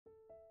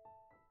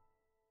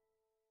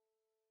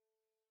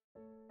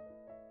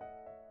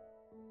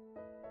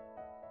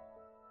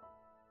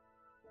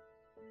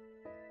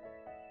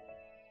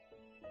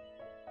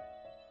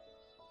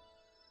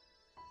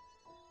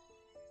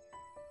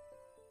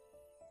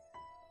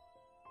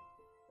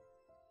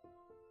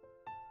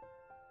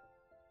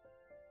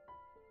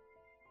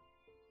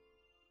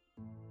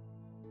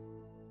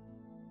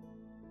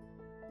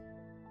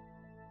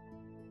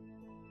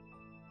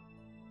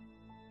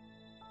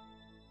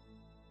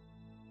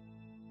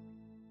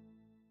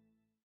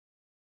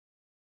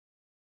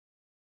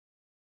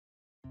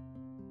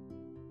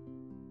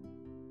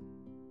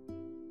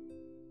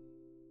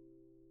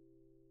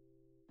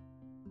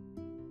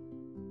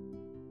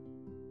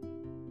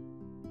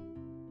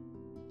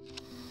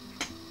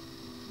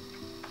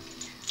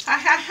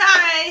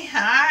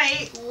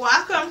Hi,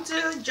 welcome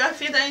to Joy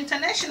Feeder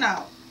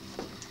International.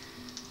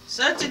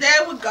 So today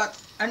we got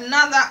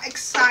another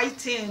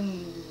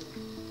exciting,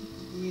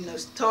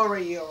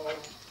 story, or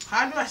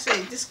how do I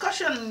say,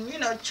 discussion,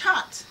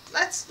 chat.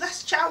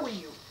 Let's chat with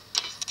you.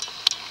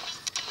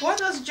 What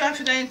does Joy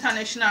Feeder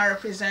International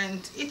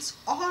represent? It's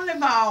all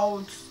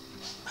about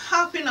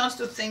helping us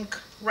to think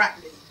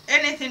rightly,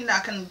 anything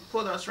that can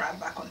put us right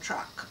back on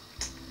track.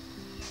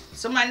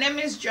 So my name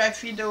is Joy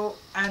Fido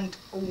and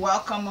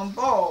welcome on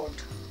board.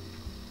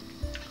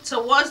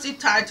 So what's the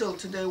title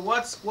today?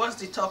 What's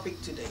the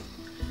topic today?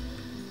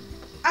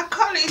 I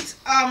call it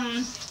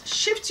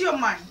shift your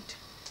mind.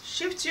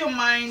 Shift your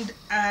mind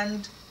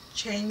and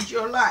change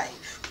your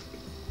life.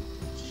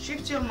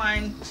 Shift your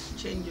mind,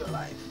 change your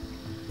life.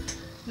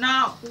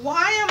 Now,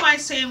 why am I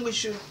saying we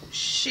should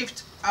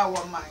shift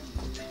our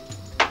mind?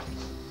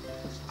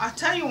 I'll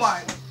tell you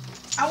why.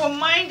 Our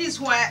mind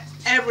is where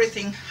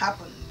everything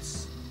happens.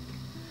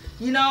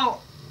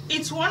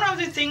 It's one of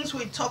the things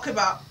we talk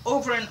about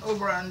over and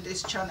over on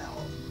this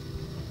channel.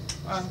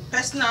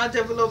 Personal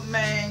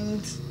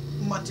development,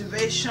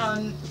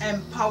 motivation,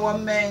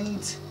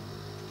 empowerment,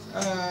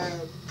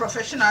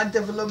 professional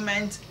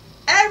development.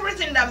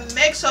 Everything that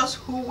makes us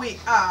who we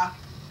are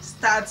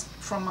starts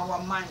from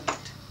our mind.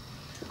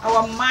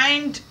 Our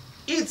mind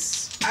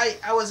is,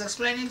 I was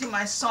explaining to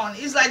my son,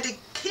 it's like the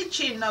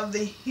kitchen of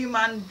the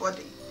human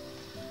body.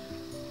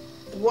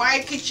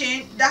 Why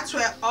kitchen? That's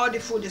where all the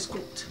food is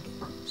cooked.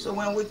 So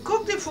when we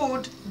cook the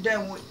food,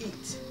 then we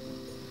eat.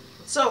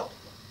 So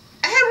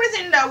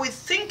everything that we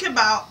think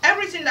about,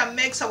 everything that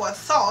makes our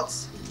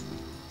thoughts,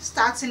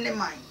 starts in the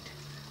mind.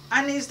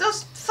 And it's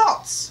those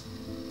thoughts,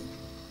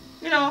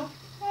 oh,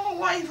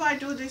 what if I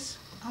do this?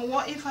 And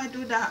what if I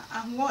do that?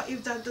 And what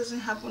if that doesn't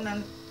happen?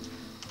 And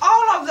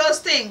all of those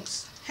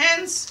things.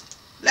 Hence,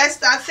 let's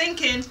start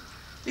thinking,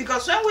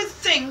 because when we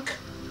think,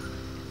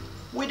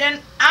 we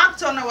then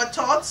act on our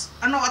thoughts,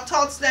 and our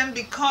thoughts then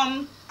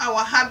become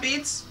our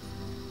habits.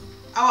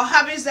 Our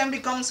habits then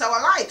becomes our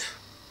life.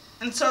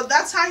 And so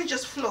that's how it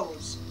just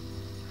flows.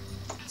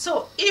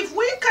 So if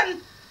we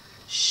can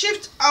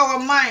shift our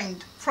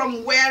mind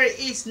from where it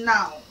is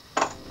now,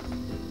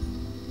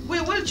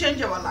 we will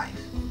change our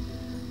life.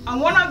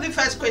 And one of the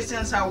first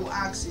questions I will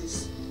ask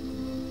is,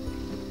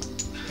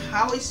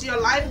 how is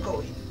your life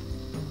going?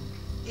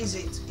 Is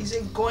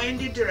it going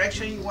the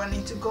direction you want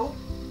it to go?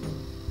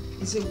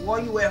 Is it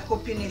what you were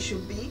hoping it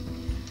should be?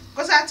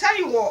 Because I tell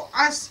you what,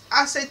 as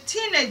a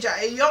teenager,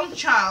 a young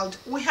child,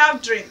 we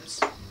have dreams.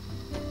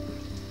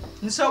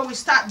 And so we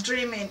start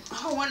dreaming,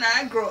 oh, when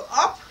I grow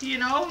up,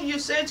 you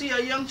say to your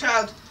young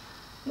child,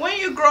 when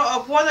you grow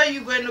up, what are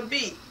you going to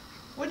be?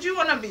 What do you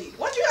want to be?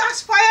 What do you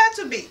aspire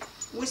to be?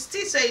 We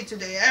still say it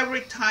today,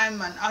 every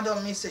time an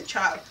adult meets a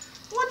child,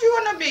 what do you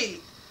want to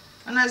be?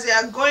 And as they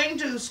are going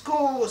to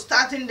school,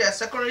 starting their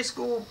secondary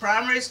school,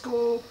 primary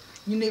school,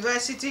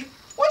 university,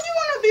 what do you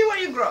want to be when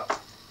you grow up?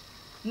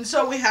 And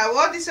so we have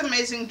all these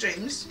amazing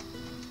dreams,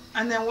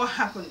 and then what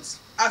happens?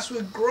 As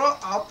we grow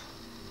up,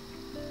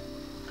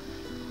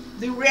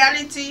 the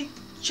reality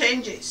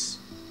changes.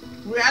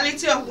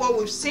 Reality of what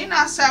we've seen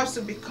ourselves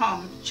to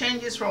become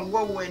changes from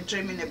what we were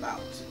dreaming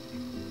about.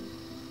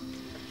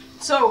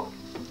 So,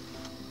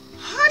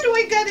 how do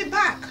we get it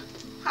back?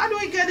 How do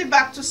we get it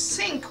back to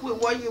sync with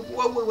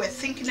what we were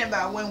thinking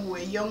about when we were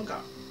younger?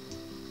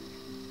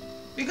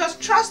 Because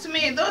trust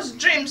me, those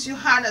dreams you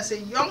had as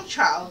a young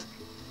child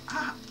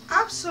are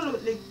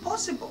absolutely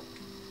possible.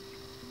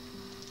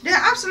 They're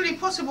absolutely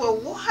possible.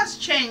 What has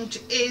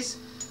changed is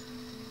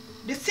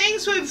the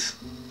things we've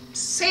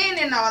seen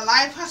in our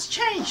life has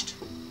changed.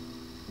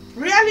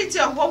 Reality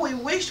of what we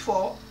wished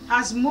for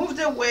has moved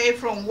away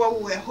from what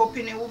we were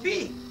hoping it would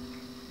be.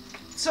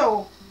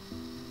 So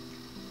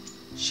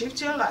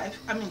shift your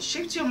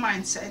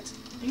mindset,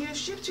 and you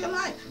shift your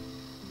life.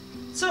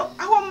 So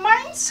our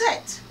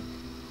mindset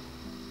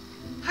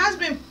has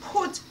been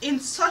put in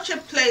such a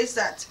place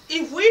that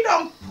if we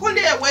don't pull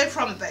it away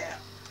from there,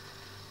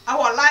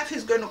 our life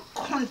is going to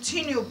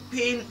continue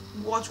being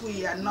what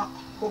we are not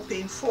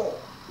hoping for.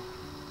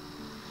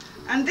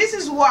 And this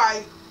is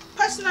why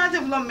personal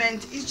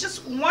development is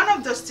just one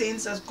of those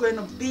things that's going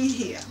to be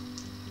here.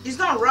 It's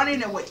not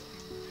running away,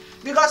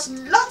 because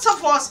lots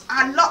of us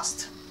are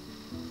lost.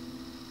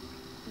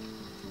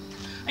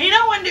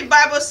 And when the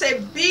Bible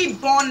says be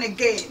born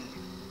again,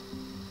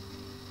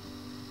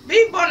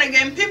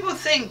 people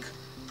think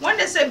when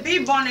they say be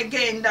born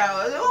again,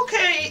 that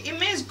okay, it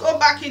means go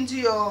back into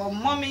your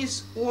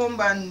mommy's womb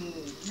and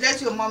let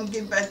your mom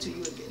give birth to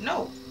you again.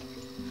 No.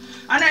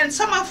 And then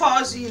some of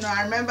us,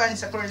 I remember in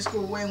secondary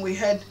school when we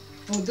had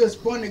those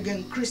born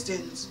again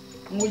Christians,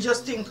 and we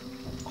just think,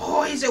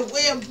 oh, it's a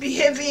way of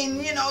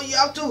behaving, you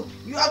have to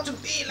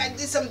be like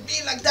this and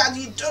be like that.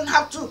 You don't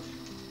have to,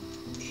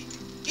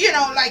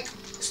 like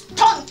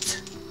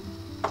stunt.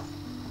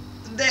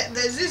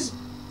 There's this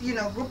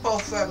group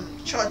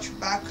of church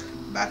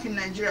back in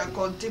Nigeria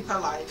called Deeper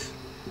Life,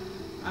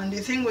 and the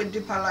thing with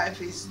Deeper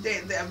Life is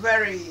they're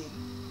very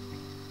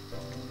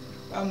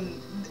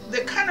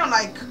they kind of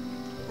like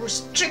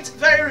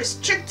very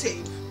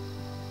restrictive,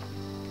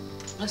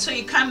 and so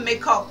you can't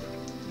make up,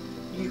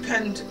 you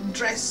can't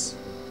dress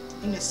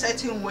in a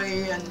certain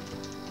way, and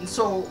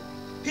so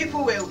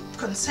people were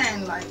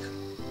concerned, like,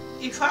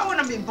 if I want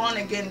to be born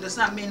again, does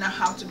that mean I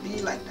have to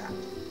be like that?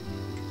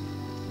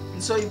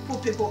 And so you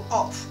put people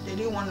off. They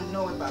didn't want to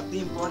know about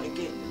being born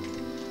again.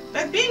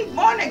 But being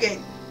born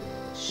again,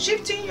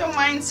 shifting your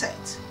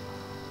mindset,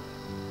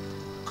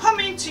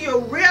 coming to your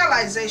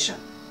realization,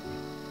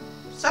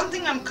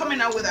 something I'm coming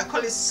out with, I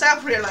call it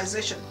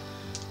self-realization.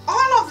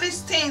 All of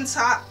these things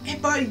are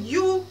about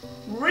you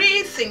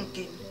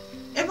rethinking,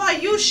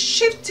 about you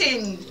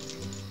shifting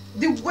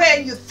the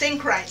way you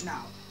think right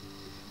now.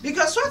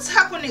 Because what's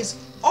happened is,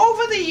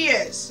 over the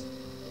years,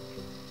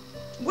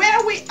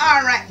 where we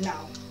are right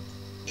now,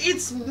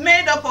 it's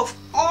made up of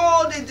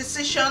all the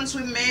decisions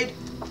we made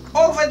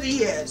over the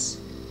years.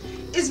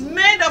 It's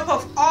made up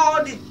of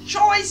all the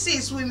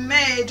choices we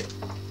made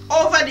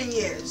over the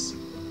years.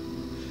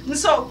 And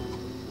so,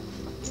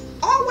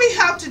 all we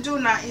have to do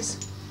now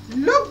is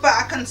look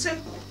back and say,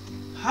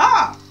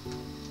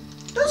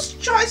 those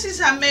choices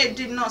I made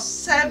did not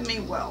serve me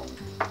well.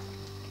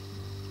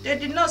 They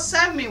did not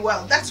serve me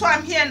well. That's why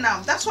I'm here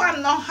now. That's why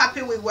I'm not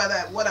happy with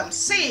what I'm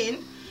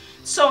seeing.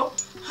 So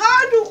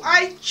how do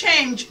I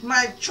change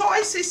my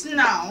choices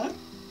now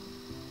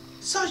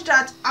such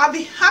that I'll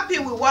be happy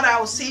with what I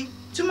will see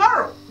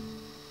tomorrow?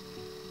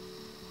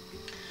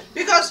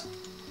 Because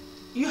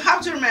you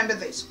have to remember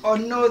this, or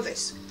know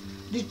this.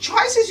 The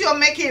choices you're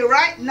making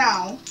right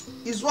now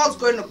is what's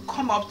going to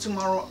come up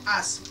tomorrow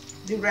as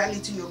the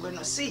reality you're going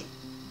to see.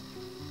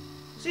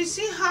 So you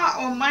see how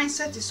our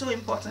mindset is so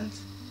important?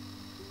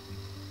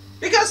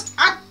 Because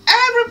at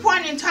every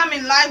point in time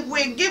in life,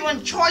 we're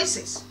given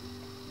choices.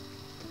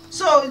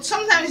 So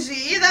sometimes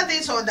it's either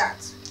this or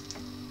that.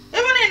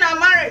 Even in our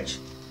marriage,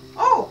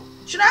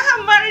 should I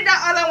have married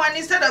that other one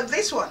instead of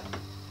this one?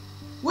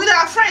 With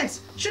our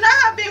friends, should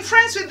I have been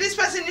friends with this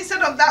person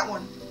instead of that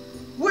one?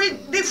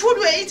 With the food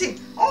we're eating,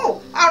 I'd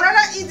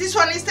rather eat this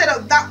one instead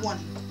of that one.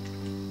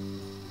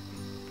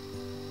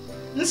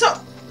 And so,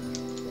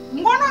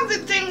 one of the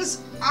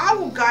things I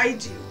will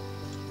guide you,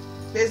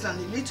 based on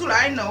the little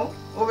I know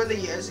over the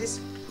years, is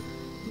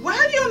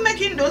while you're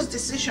making those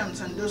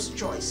decisions and those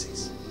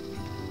choices,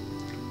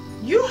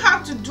 you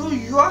have to do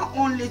your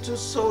own little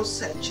soul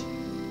searching.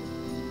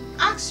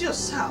 Ask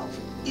yourself,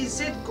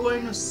 is it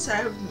going to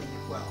serve me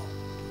well?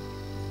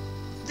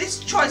 This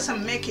choice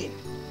I'm making,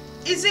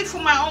 is it for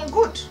my own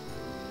good?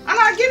 And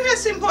I'll give you a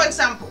simple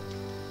example.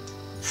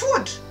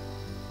 Food.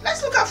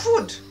 Let's look at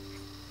food.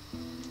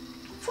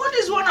 Food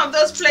is one of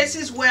those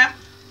places where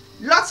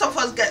lots of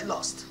us get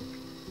lost.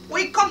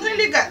 We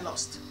completely get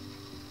lost.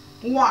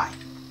 Why?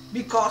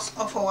 Because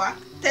of our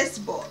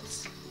taste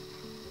buds.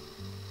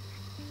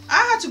 I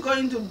had to go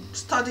into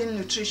studying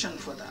nutrition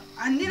for that.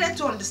 I needed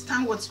to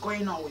understand what's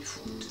going on with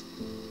food.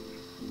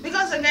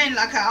 Because again,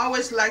 like I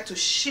always like to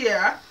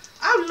share,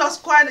 I've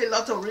lost quite a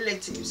lot of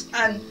relatives,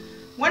 and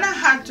when I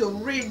had to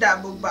read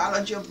that book,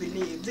 Biology of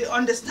Belief, the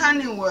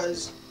understanding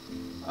was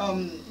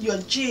your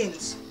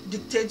genes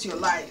dictate your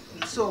life.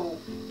 And so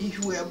if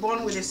you were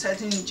born with a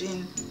certain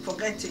gene,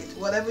 forget it.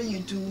 Whatever you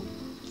do,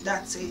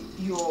 that's it.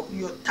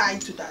 You're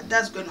tied to that.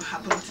 That's going to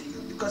happen to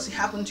you because it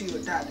happened to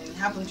your dad and it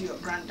happened to your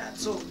granddad.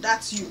 So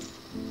that's you.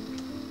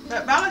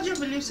 But Biology of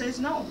Belief says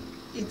no.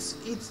 It's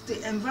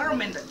the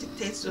environment that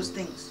dictates those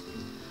things.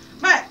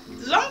 But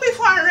long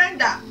before I read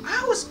that,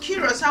 I was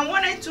curious. I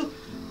wanted to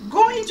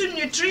go into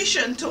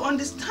nutrition to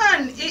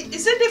understand,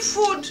 is it the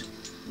food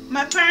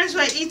my parents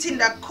were eating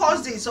that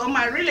caused this, or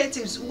my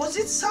relatives? Was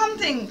it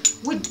something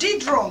we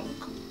did wrong?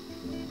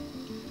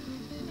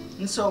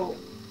 And so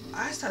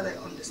I started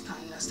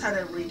understanding, I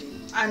started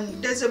reading. And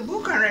there's a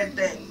book I read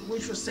then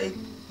which was say,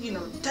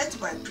 death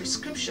by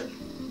prescription.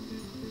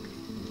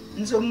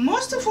 And so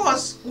most of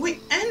us, we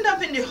end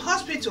up in the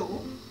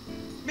hospital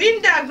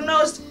being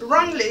diagnosed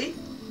wrongly,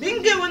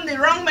 being given the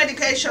wrong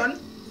medication,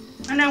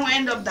 and then we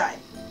end up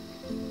dying.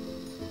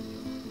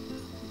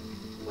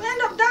 We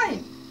end up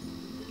dying.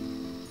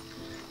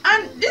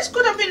 And this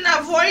could have been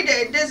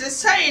avoided. There's a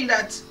saying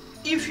that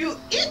if you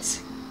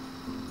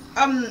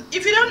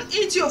don't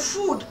eat your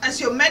food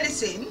as your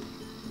medicine,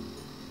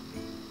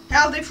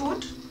 healthy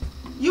food,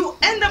 you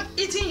end up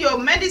eating your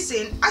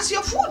medicine as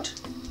your food.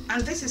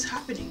 And this is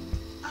happening.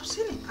 I've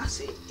seen it. I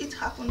see it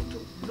happen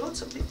to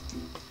loads of people.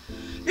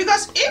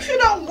 Because if you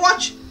don't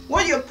watch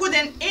what you're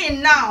putting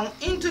in now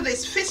into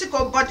this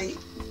physical body,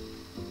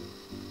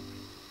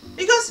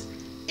 because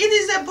it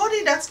is a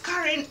body that's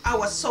carrying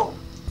our soul.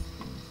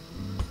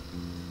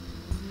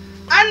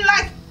 And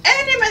like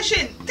any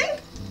machine,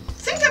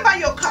 think about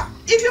your car.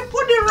 If you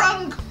put the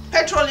wrong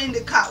petrol in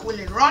the car, will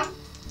it run?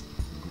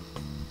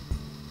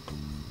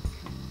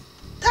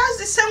 That's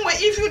the same way.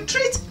 If you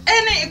treat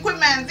any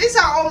equipment, these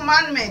are all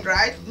man-made,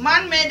 right?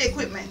 Man-made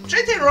equipment.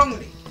 Treat it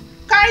wrongly.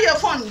 Carry your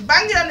phone,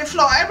 bang it on the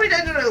floor, every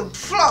day to the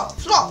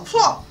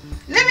floor.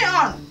 Leave it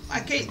on. My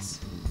kids,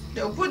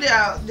 they'll put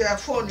their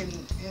phone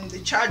in the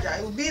charger.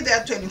 It will be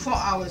there 24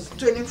 hours.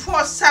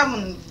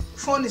 24/7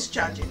 phone is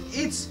charging.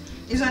 It's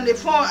is on the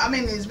phone, I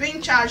mean, is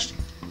being charged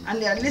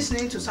and they are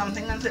listening to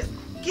something, and say,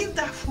 give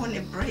that phone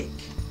a break.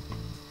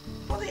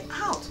 Put it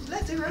out,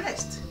 let it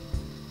rest.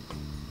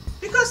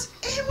 Because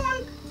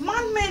even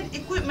man-made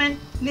equipment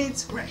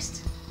needs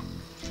rest.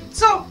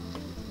 So,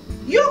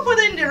 you're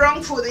putting the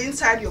wrong food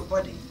inside your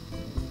body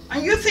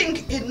and you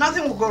think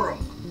nothing will go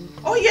wrong.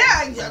 Oh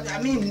yeah,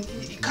 I mean,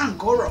 it can't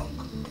go wrong.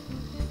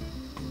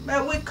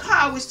 But with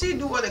car, we still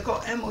do what they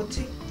call MOT.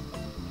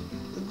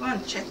 We go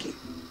and check it.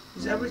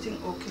 Is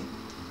everything okay?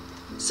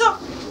 So,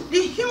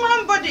 the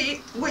human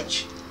body,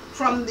 which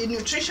from the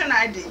nutrition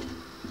I did,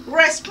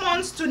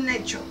 responds to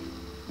nature.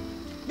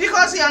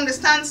 Because he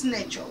understands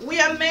nature. We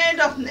are made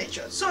of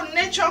nature. So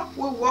nature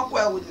will work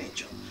well with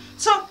nature.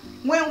 So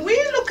when we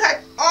look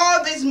at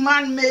all these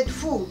man-made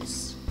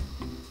foods,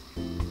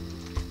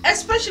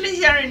 especially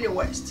here in the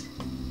West,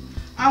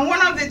 and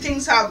one of the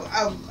things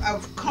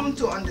I've come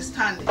to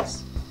understand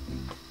is,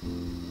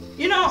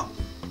 you know,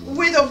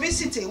 with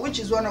obesity, which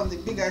is one of the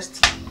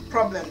biggest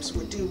problems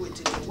we deal with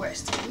in the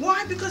West.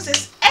 Why? Because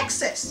there's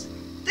excess.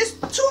 There's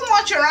too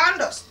much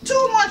around us.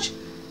 Too much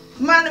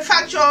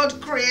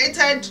manufactured,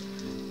 created,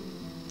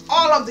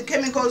 all of the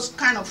chemicals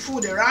kind of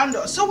food around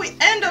us. So we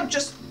end up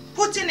just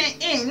putting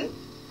it in.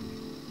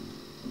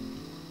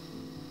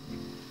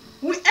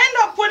 We end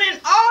up putting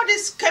all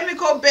this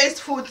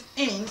chemical-based food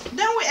in.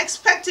 Then we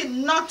expect it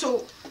not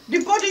to,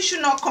 the body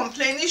should not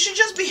complain. It should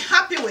just be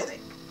happy with it.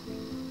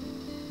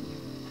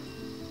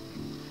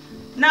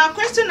 Now, a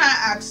question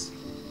I ask,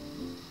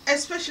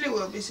 especially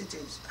with obesity,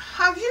 is,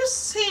 have you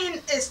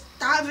seen a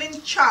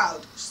starving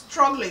child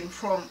struggling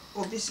from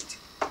obesity?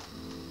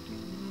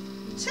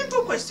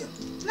 Simple question.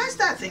 Let's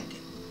start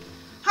thinking.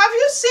 Have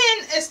you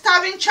seen a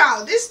starving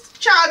child? This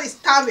child is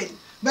starving,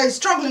 but is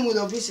struggling with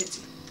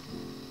obesity.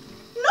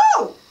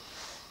 No,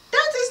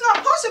 that is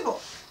not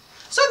possible.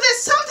 So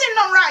there's something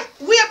not right.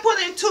 We are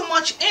putting too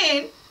much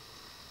in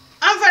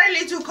and very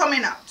little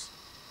coming out.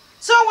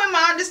 So with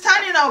my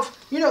understanding of,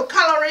 you know,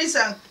 calories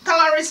and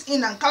calories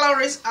in and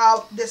calories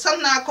out, there's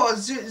something I call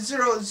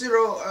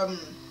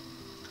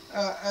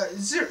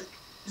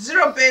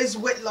zero-based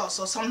weight loss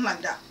or something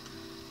like that.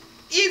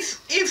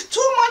 If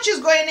too much is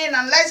going in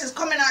and less is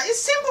coming out, it's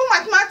simple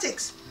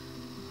mathematics.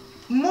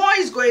 More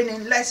is going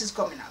in, less is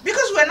coming out,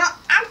 because we're not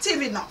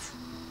active enough.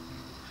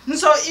 And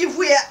so if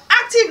we are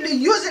actively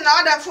using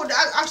all that food,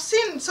 I've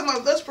seen some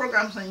of those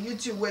programs on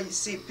YouTube where you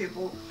see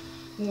people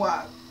who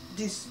are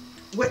these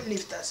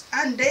weightlifters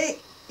and they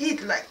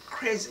eat like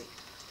crazy,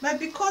 but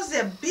because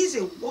they're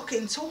busy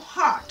working so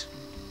hard,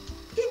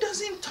 it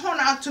doesn't turn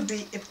out to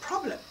be a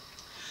problem.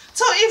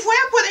 So if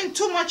we're putting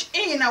too much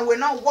in and we're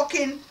not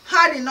working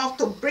hard enough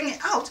to bring it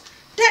out,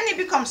 then it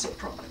becomes a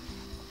problem.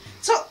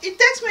 So it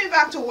takes me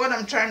back to what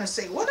I'm trying to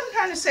say. What I'm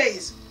trying to say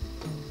is,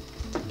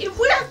 if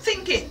we are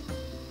thinking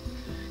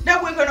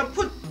that we're going to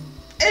put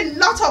a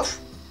lot of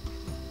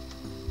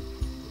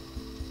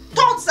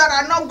thoughts that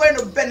are not going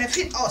to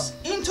benefit us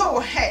into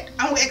our head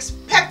and we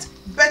expect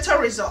better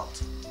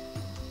results,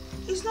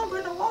 it's not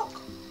going to work.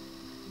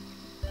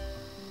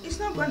 It's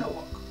not going to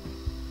work.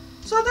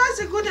 So that's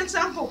a good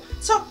example.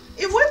 So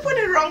if we put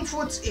the wrong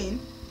foods in,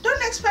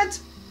 don't expect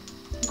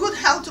good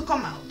health to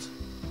come out.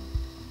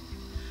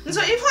 And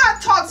so if our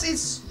thoughts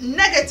is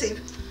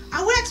negative,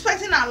 are we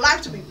expecting our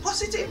life to be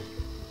positive?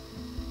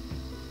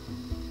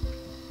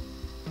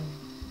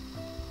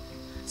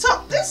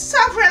 So this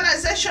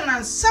self-realization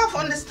and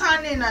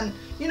self-understanding, and,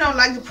 you know,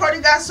 like the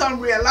prodigal son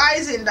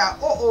realizing that,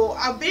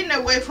 I've been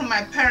away from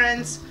my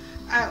parents,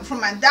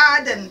 from my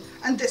dad,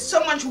 and there's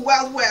so much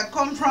wealth where I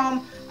come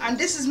from, and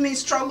this is me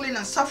struggling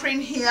and suffering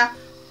here.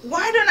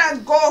 Why don't I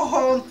go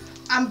home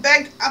and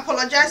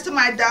apologize to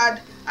my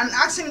dad and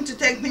ask him to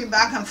take me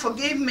back and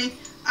forgive me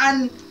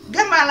and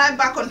get my life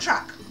back on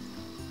track?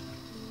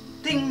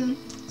 Ding,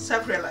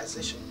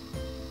 self-realization.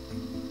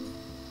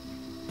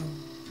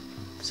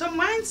 So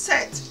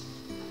mindset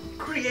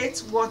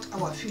creates what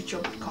our future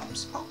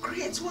becomes, or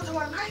creates what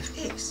our life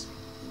is.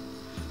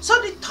 So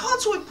the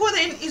thoughts we put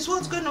in is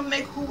what's going to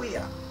make who we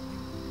are.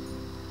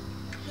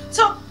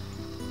 So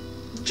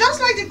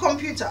just like the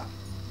computer,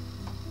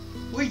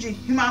 which the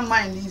human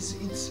mind is,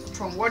 it's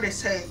from what they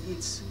say,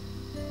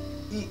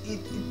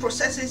 it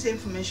processes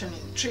information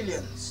in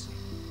trillions.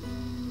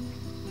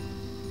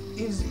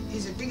 Is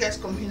the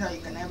biggest computer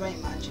you can ever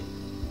imagine.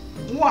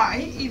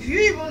 Why? If you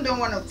even don't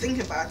want to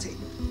think about it,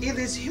 it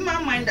is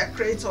human mind that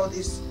creates all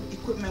this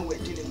equipment we're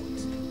dealing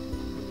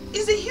with.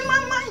 It's the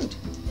human mind.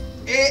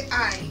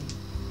 AI,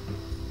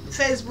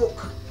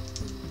 Facebook,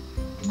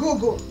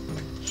 Google,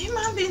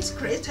 human beings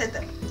created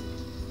them.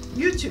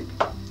 YouTube.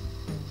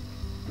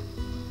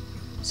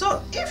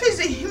 So if it's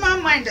the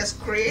human mind that's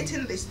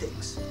creating these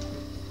things,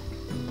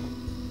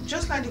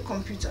 just like the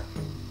computer,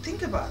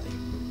 think about it.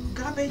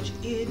 Garbage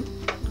in,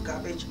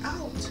 garbage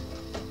out.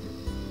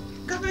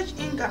 Garbage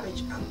in,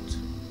 garbage out.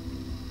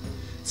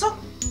 So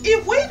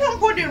if we don't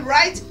put the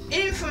right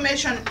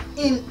information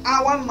in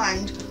our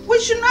mind, we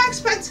should not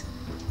expect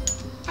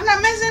an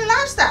amazing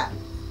lifestyle.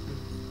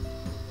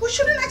 We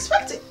shouldn't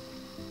expect it.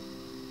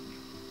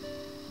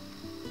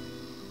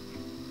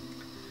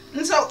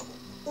 And so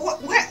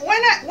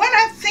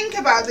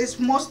about this,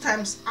 most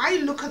times I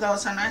look at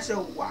us and I say,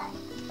 wow,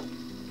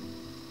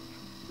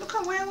 look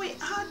at where we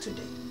are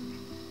today.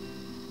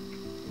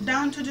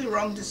 Down to the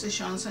wrong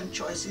decisions and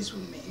choices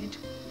we made.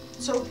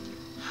 So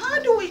how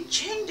do we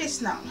change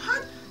this now?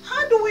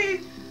 How do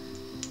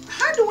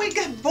we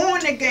get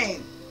born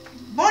again?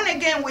 Born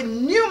again with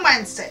new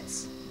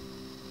mindsets.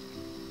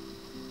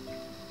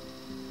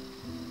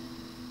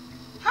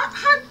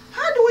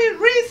 How do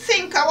we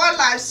rethink our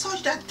lives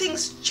such that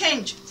things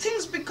change,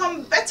 things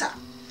become better?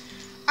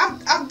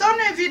 I've done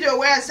a video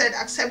where I said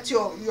accept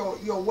your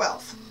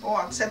wealth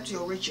or accept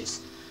your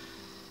riches.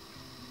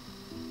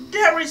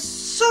 There is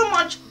so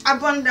much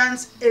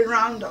abundance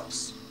around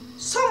us.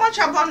 So much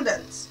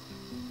abundance.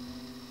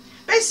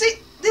 But you see,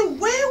 the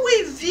way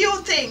we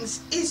view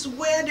things is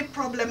where the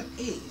problem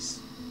is.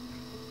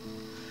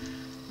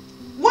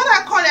 What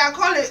I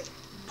call it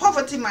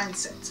poverty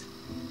mindset.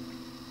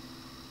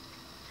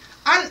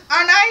 And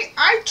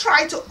I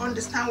try to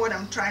understand what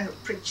I'm trying to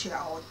preach here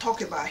or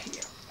talk about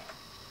here.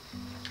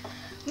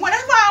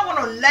 Whenever I want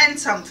to learn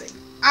something,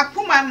 I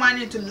put my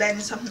mind into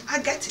learning something, I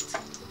get it.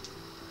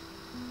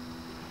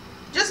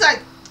 Just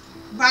like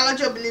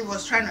Biology, I believe,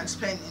 was trying to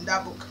explain in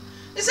that book.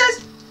 It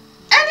says,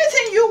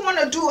 anything you want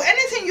to do,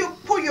 anything you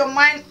put your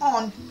mind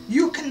on,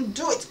 you can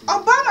do it.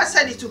 Obama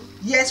said it too.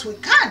 Yes, we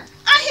can.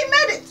 And he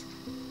made it.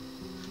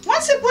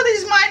 Once he put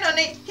his mind on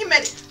it, he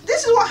made it.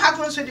 This is what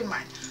happens with the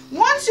mind.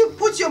 Once you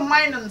put your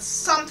mind on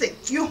something,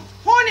 you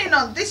hone in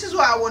on, this is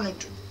what I want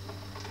to do.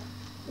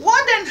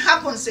 What then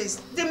happens is,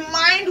 the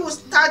mind will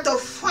start to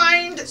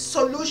find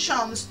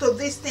solutions to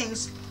these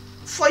things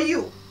for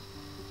you.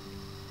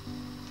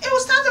 It will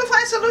start to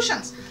find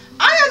solutions.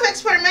 I have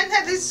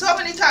experimented this so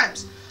many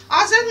times.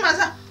 I said to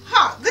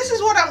myself, this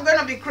is what I'm going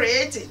to be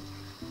creating.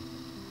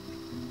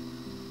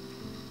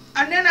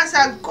 And then as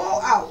I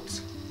go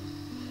out,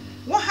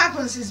 what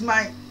happens is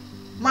my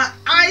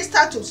eyes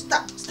start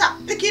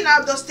picking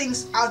out those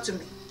things out to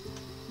me.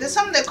 There's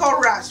something they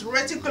call RAS,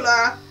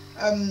 reticular,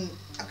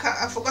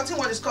 I've forgotten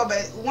what it's called,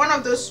 but one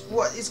of those,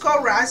 what it's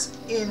called RAS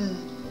in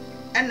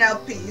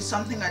NLP, is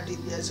something I did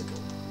years ago.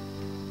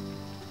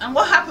 And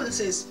what happens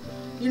is,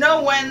 you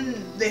know,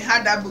 when they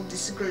had that book, The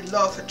Secret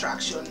Law of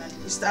Attraction, and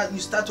you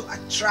start to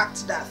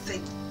attract that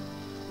thing.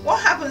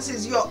 What happens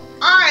is your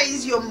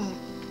eyes, your I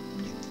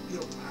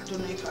don't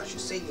know if I should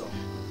say your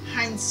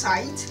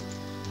hindsight,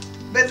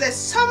 but there's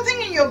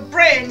something in your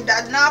brain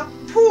that now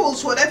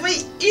pulls whatever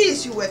it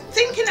is you were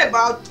thinking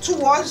about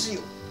towards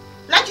you.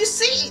 Like you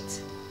see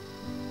it.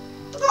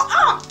 You go,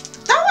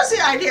 that was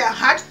the idea I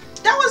had.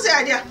 That was the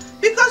idea.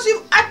 Because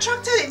you've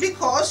attracted it,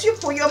 because you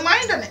put your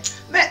mind on it.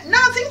 But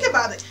now think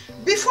about it.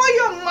 Before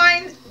your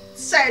mind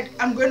said,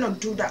 I'm going to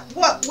do that,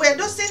 what, were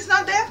those things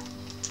not there?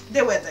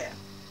 They were there.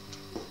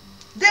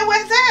 They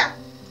were there.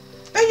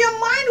 But your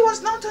mind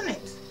was not on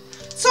it.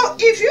 So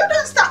if you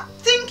don't start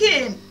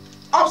thinking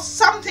of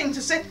something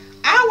to say,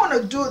 I want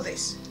to do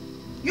this,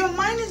 your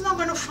mind is not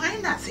going to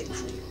find that thing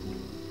for you.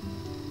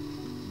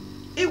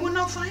 It will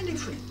not find it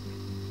for you.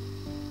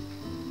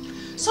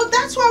 So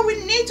that's why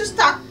we need to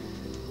start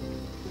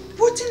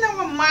putting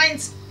our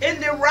minds in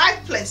the right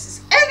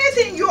places.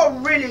 Anything you're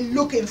really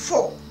looking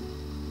for,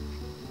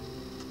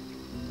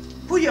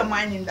 put your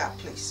mind in that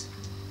place.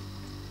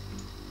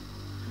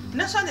 And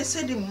that's why they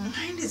say the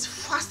mind is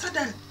faster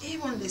than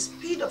even the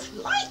speed of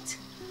light,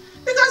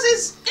 because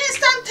it's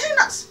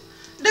instantaneous.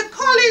 They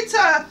call it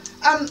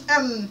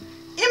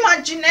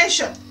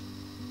imagination.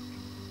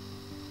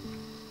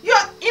 Your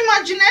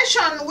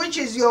imagination, which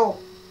is your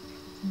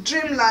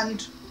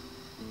dreamland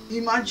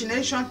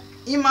imagination,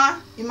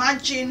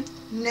 imagine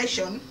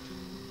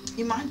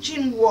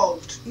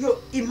world. You're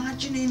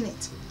imagining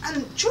it,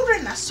 and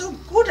children are so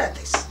good at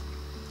this.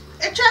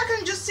 A child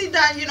can just sit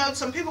down, you know,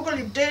 some people call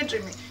it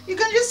daydreaming. You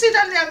can just sit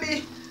down there and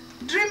be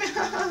dreaming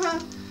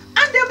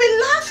and they'll be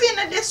laughing,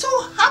 and they're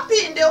so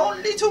happy in their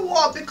own little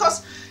world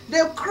because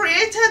they've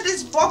created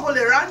this bubble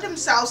around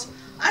themselves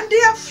and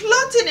they are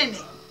floating in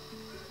it.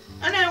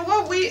 And then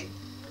what we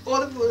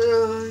all people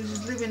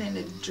is living in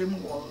a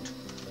dream world.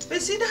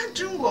 But see, that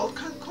dream world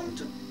can't come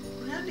to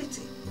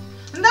reality.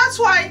 And that's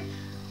why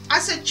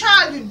as a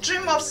child you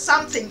dream of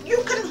something.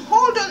 You can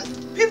hold on.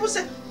 People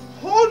say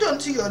hold on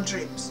to your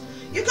dreams.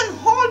 You can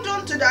hold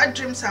on to that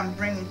dreams and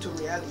bring it to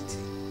reality.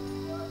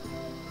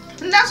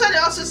 And that's why they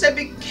also say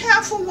be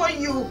careful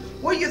when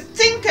you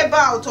think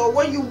about or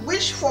when you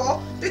wish for,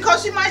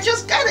 because you might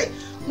just get it.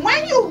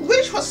 When you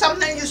wish for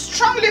something, you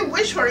strongly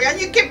wish for it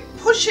and you keep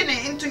pushing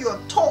it into your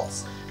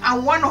thoughts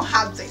and want to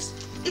have this,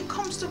 it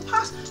comes to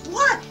pass.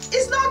 Why?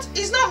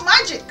 It's not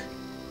magic.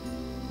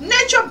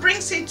 Nature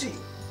brings it to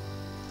you.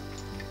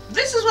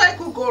 This is where it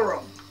could go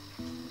wrong.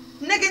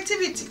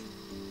 Negativity.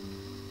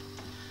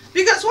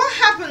 Because what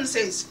happens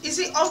is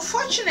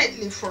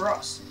unfortunately for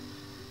us,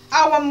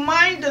 our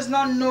mind does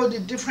not know the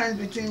difference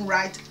between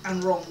right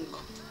and wrong.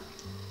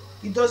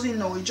 It doesn't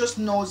know. It just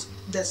knows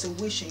there's a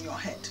wish in your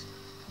head.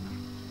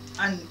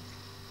 And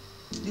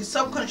the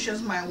subconscious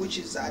mind, which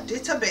is our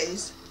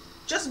database,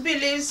 just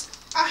believes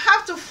I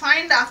have to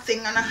find that thing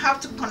and I have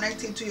to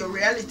connect it to your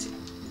reality.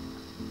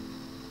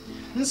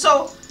 And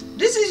so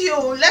this is you.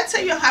 Let's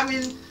say you're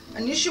having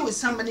an issue with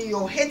somebody,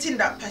 you're hating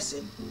that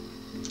person.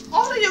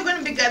 All that you're going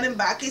to be getting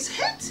back is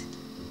hate.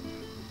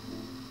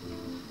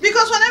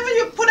 Because whenever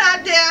you put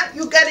out there,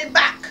 you get it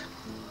back.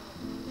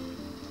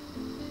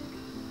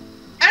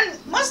 And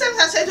most times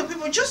I say to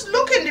people, just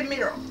look in the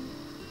mirror.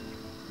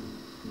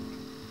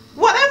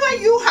 Whatever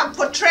you have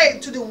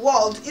portrayed to the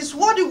world is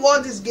what the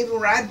world is giving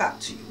right back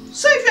to you.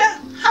 So if you're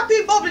a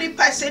happy, bubbly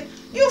person,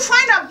 you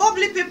find that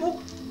bubbly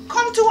people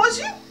come towards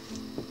you.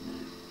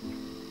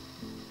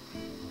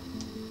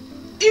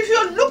 If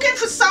you're looking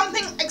for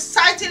something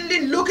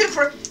excitingly, looking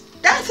for it,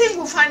 that thing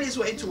will find its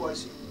way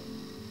towards you.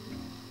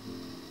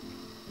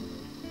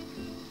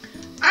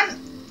 And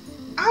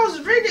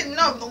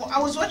I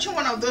was watching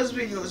one of those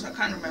videos, I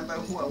can't remember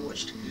who I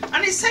watched,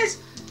 and it says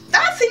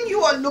that thing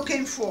you are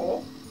looking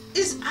for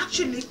is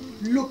actually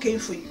looking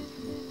for you.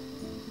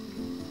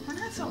 And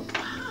I thought,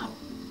 wow.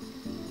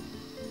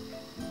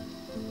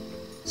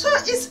 So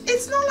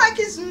it's not like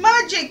it's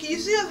magic. You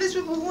see all these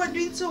people who are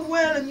doing so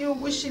well and you're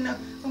wishing, I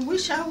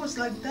wish I was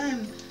like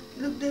them.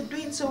 Look, they're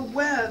doing so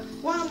well.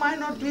 Why am I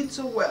not doing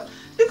so well?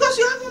 Because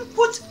you haven't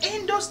put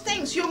in those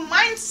things. Your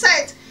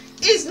mindset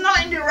is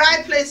not in the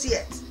right place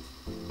yet.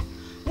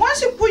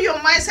 Once you put your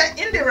mindset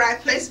in the right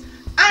place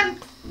and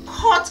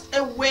cut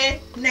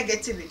away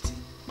negativity.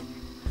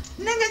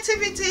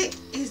 Negativity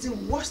is the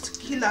worst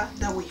killer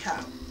that we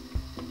have.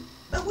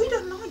 But we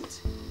don't know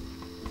it.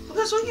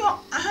 Because when you're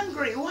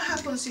angry, what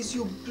happens is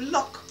you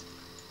block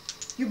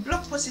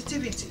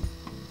positivity.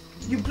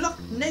 You block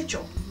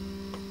nature.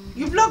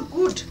 You block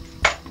good.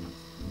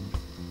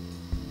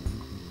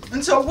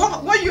 And so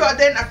what you are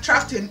then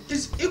attracting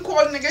is equal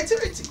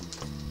negativity.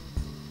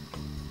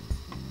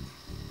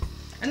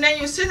 And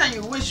then you sit and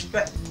you wish,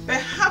 but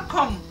how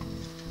come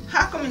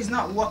it's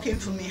not working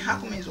for me? How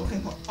come it's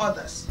working for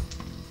others?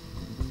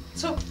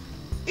 So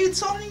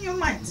it's all in your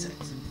mindset.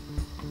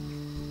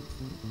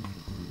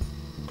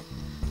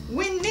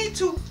 We need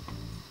to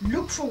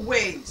look for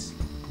ways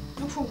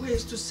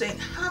to say,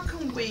 how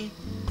can we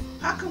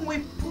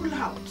pull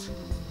out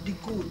the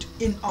good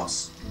in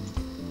us?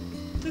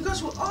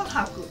 Because we all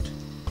have good.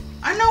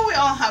 I know we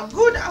all have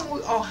good and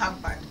we all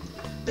have bad.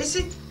 But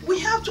see, we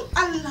have to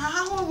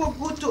allow our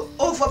good to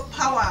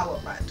overpower our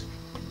bad.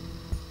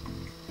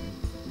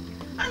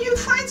 And you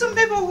find some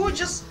people who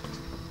just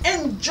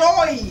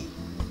enjoy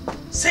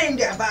saying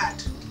they're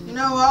bad. You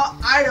know what?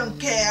 I don't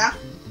care.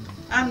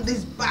 I'm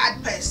this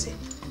bad person.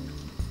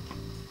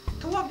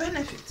 To what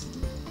benefit?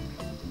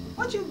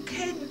 What do you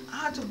gain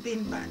out of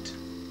being bad?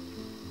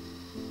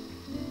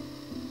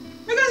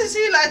 Because you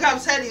see, like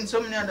I've said in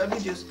so many other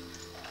videos,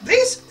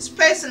 this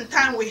space and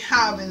time we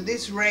have in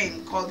this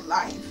realm called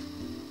life,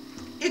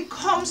 it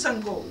comes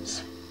and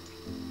goes.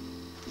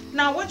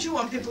 Now, what do you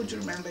want people to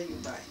remember you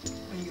by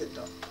when you're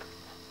done?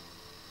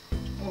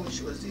 Oh,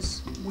 she was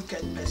this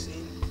wicked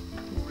person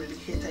who really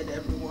hated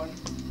everyone.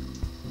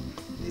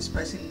 This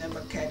person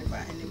never cared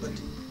about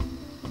anybody.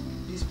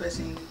 This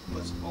person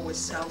was always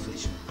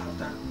selfish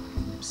after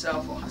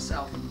himself or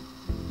herself.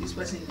 This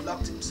person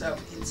locked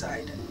himself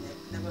inside and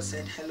never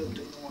said hello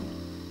to anyone.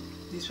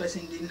 This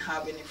person didn't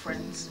have any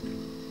friends.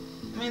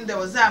 I mean, there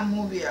was that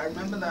movie, I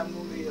remember that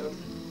movie,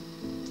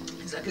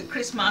 it's like a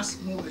Christmas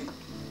movie,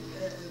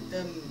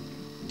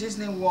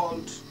 Disney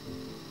World,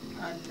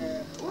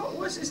 and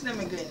what's his name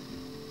again?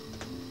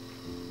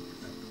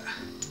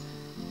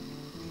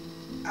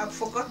 I've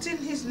forgotten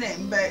his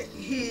name, but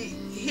he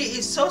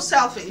is so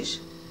selfish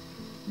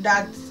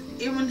that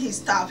even his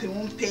staff, he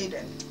won't pay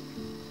them.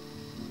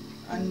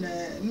 And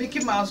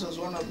Mickey Mouse was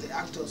one of the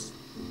actors.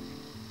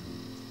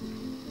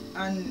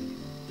 And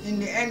in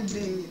the end,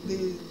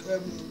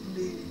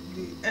 the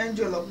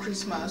angel of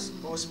Christmas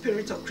or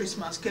spirit of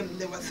Christmas came.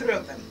 There were 3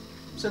 of them,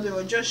 so they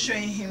were just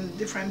showing him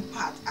different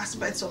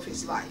aspects of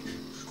his life.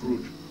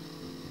 Scrooge.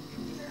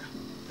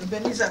 Yeah,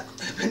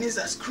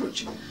 Ebenezer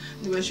Scrooge.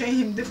 They were showing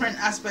him different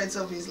aspects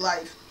of his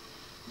life.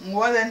 And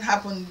what then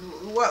happened?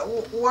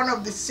 One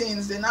of the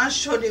scenes, they now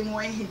showed him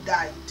when he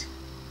died,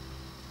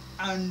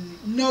 and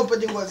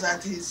nobody was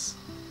at his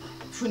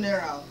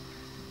funeral,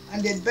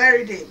 and they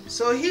buried him.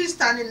 So he's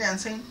standing there and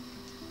saying,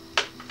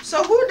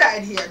 "So who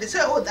died here?" They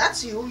said, "Oh,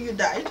 that's you. You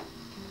died."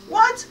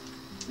 "What?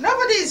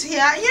 Nobody is here."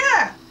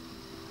 "Yeah.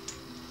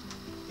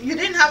 You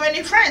didn't have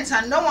any friends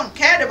and no one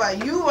cared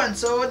about you, and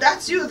so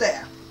that's you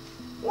there."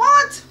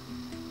 "What?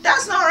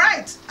 That's not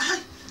right."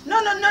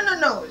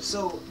 No.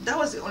 So that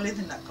was the only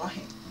thing that got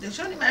him. They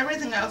showed him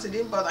everything else, it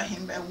didn't bother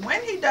him. But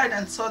when he died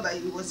and saw that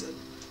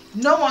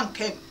no one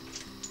came.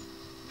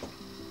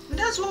 And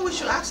that's what we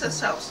should ask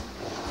ourselves.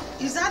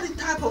 Is that the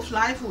type of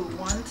life we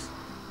want?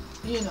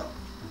 You know.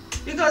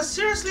 Because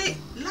seriously,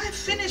 life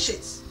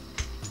finishes.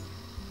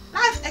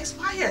 Life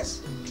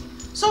expires.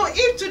 So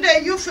if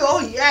today you feel,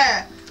 "Oh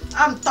yeah,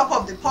 I'm top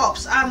of the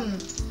pops, I'm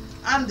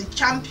the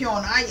champion,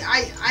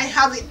 I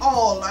have it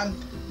all, I'm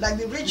like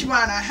the rich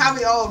man, I have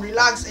it all,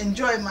 relax,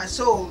 enjoy my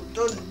soul,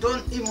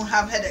 don't even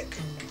have headache.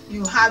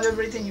 You have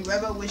everything you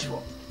ever wish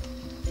for."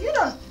 You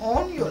don't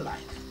own your life.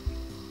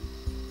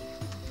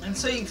 And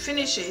so it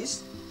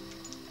finishes,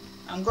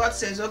 and God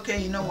says,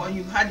 okay, you know what,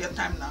 you've had your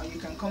time now, you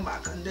can come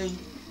back, and then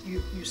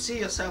you see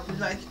yourself, you're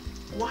like,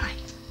 why?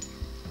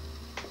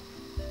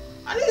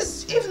 At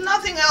least, if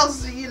nothing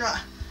else, you know,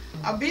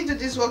 I've been to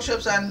these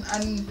workshops,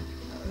 and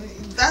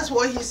that's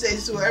what he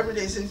says to every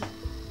day. He says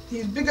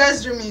his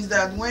biggest dream is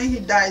that when he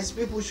dies,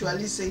 people should at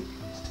least say,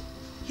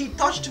 he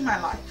touched my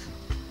life.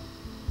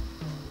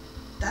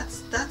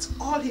 That's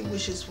all he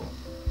wishes for.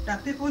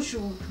 That people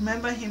should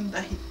remember him,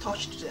 that he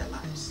touched their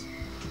lives.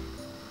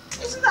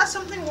 Isn't that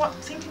something worth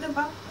thinking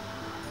about?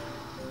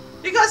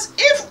 Because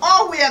if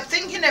all we are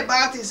thinking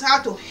about is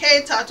how to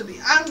hate, how to be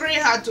angry,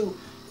 how to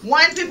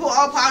wind people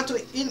up, how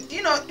to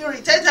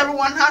irritate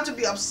everyone, how to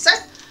be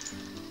upset,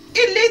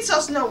 it leads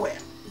us nowhere.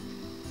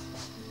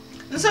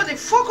 And so the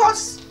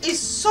focus is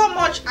so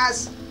much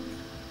as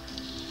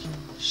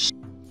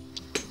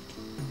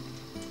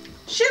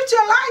shift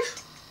your life.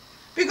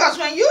 Because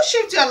when you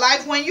shift your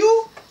life, when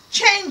you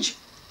change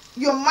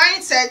your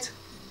mindset,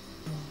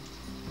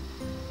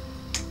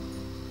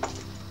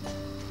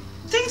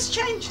 things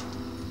change.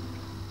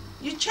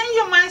 You change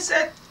your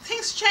mindset,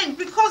 things change.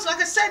 Because like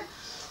I said,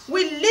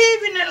 we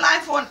live in a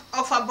life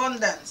of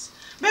abundance.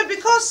 But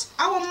because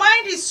our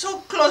mind is so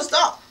closed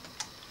up,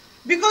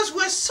 because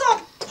we're so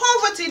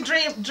poverty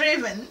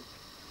driven,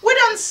 we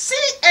don't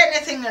see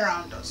anything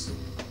around us.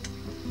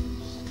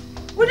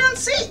 We don't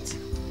see it.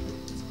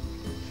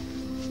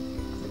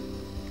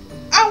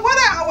 And what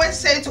I always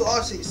say to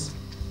us is,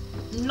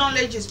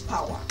 knowledge is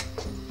power.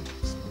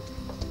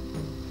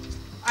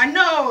 I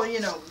know,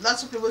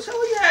 lots of people say,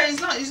 oh yeah,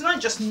 it's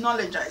not just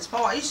knowledge that is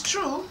power. It's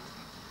true,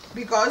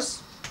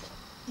 because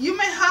you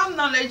may have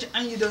knowledge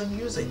and you don't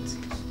use it.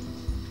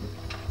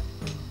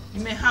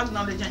 You may have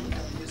knowledge and you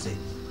don't use it.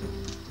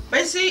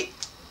 But see,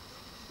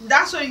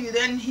 that's why you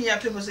then hear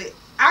people say,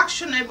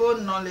 actionable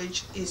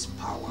knowledge is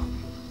power.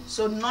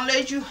 So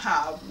knowledge you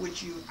have,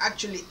 which you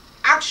actually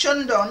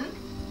actioned on,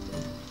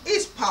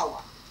 is power.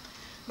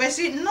 But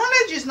see,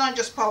 knowledge is not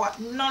just power,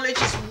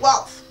 knowledge is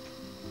wealth.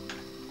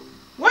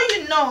 What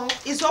you know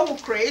is what will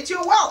create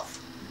your wealth.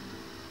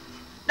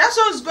 That's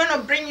what's going to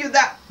bring you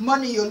that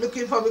money you're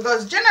looking for.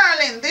 Because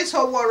generally in this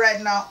whole world right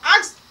now,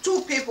 ask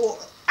 2 people,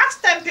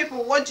 ask 10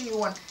 people, what do you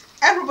want?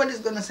 Everybody's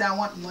going to say, I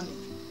want money.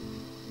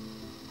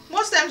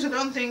 Most times we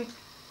don't think,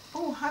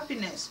 oh,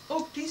 happiness,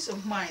 oh, peace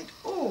of mind,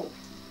 oh,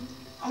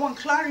 I want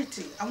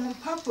clarity, I want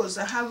purpose,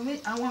 I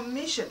want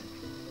mission,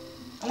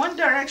 I want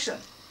direction.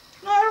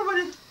 No,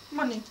 everybody,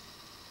 money.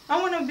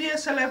 I want to be a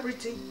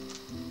celebrity.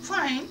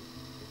 Fine.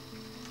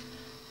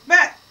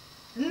 But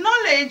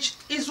knowledge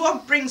is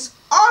what brings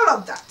all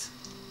of that.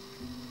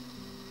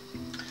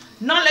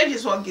 Knowledge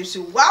is what gives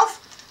you wealth.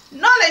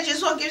 Knowledge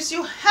is what gives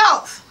you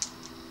health.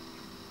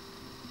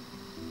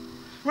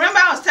 Remember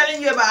I was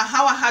telling you about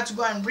how I had to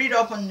go and read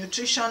up on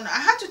nutrition. I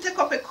had to take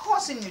up a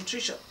course in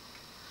nutrition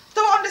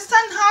to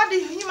understand how the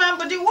human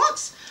body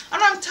works.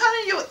 And I'm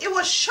telling you, it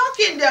was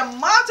shocking the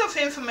amount of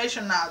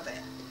information out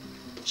there.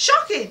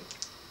 Shocking.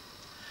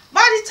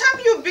 By the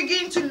time you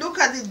begin to look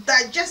at the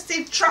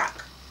digestive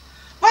tract,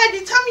 by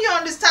the time you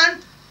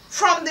understand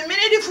from the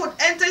minute the food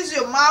enters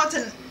your mouth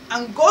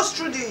and goes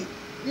through the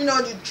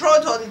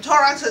throat or the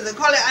thorax as they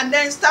call it, and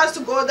then starts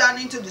to go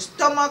down into the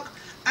stomach,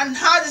 and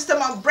how the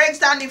stomach breaks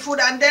down the food,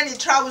 and then it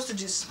travels to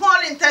the small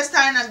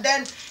intestine, and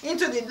then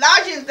into the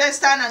large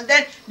intestine, and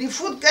then the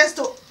food gets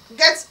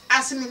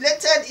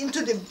assimilated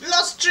into the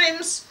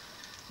bloodstreams,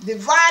 the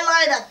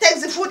villi that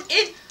takes the food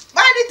in.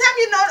 By the time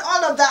you know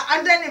all of that,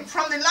 and then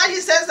from the large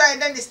intestine,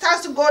 then it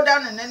starts to go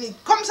down, and then it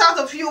comes out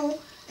of you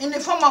in the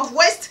form of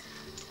waste.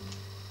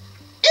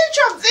 Each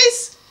of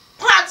these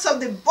parts of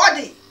the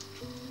body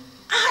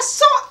are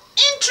so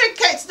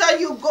intricate that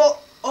you go,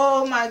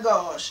 oh my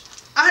gosh.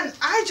 And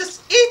I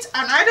just eat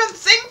and I don't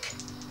think.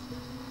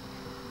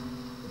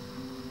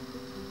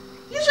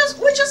 We just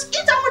eat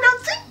and we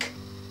don't think.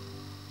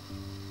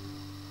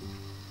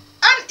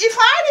 And if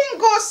I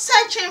didn't go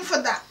searching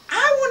for that,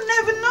 I would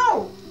never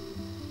know.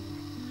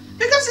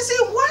 Because you see,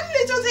 one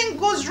little thing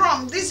goes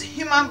wrong, this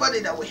human body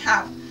that we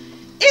have,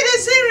 it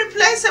is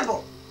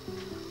irreplaceable.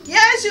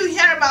 Yes, you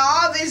hear about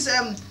all these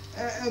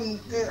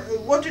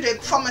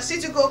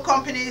pharmaceutical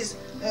companies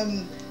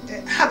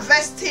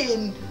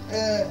harvesting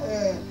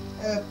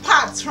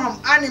parts from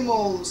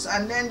animals,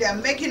 and then they are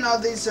making all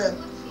these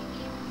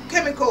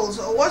chemicals,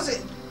 or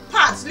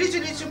parts,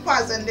 little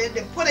parts, and then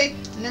they put it,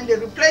 and then they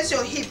replace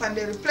your hip, and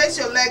they replace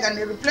your leg, and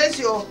they replace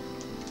your...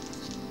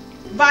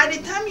 By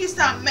the time you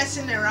start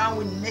messing around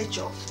with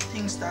nature,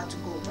 things start to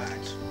go bad.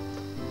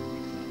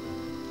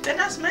 Then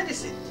that's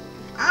medicine.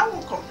 I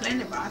won't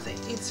complain about it.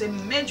 It's a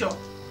major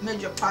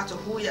part of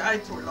who we are.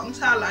 It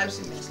prolongs our lives,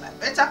 it makes life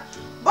better.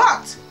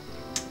 But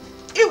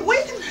if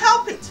we can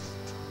help it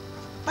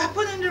by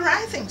putting the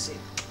right things in.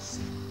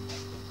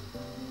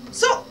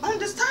 So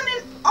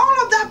understanding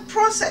all of that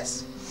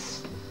process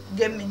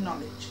gave me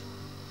knowledge.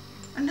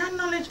 And that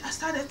knowledge, I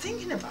started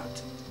thinking about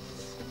it.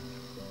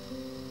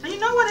 And you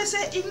know what I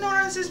say?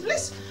 Ignorance is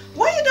bliss.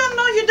 What you don't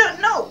know, you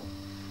don't know.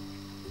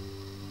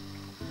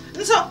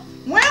 And so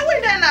when we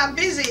then are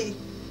busy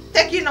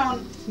taking on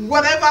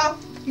whatever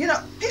You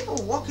know, people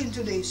walk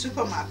into the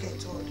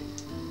supermarket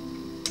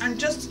and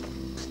just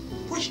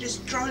push these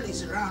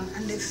trolleys around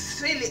and they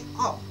fill it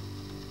up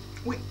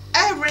with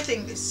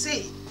everything they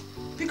see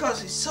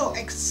because it's so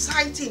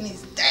exciting,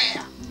 it's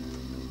there.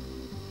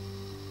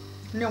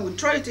 And then we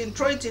throw it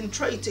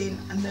in,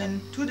 and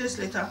then 2 days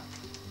later,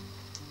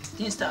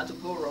 things start to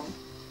go wrong.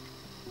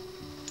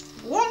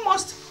 What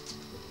most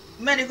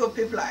medical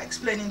people are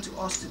explaining to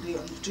us today, or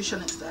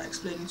nutritionists are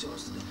explaining to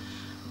us today,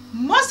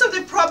 most of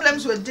the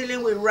problems we're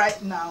dealing with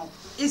right now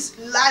is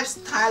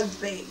lifestyle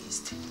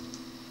based.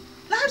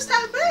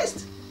 Lifestyle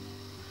based.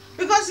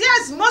 Because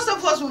yes, most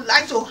of us would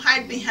like to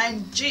hide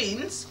behind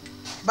genes.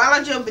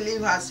 Biology and belief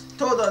has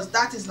told us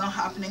that is not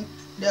happening.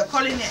 They're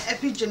calling it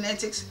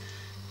epigenetics.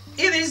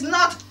 It is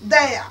not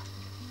there.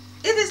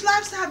 It is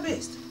lifestyle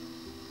based.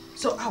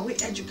 So are we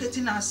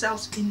educating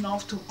ourselves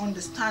enough to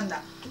understand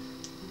that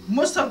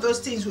most of those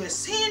things we're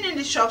seeing in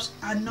the shops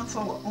are not for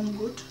our own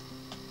good?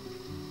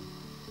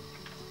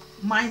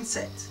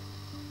 Mindset,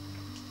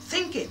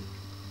 thinking.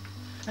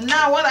 And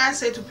now what I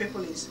say to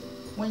people is,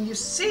 when you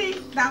see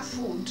that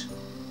food,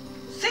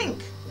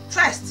 think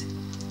first,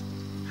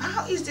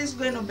 how is this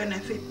going to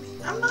benefit me?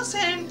 I'm not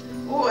saying,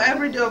 oh,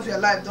 every day of your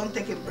life don't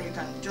take a break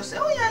and just say,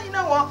 oh yeah, you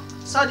know what,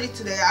 sorry,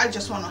 today I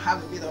just want to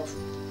have a bit of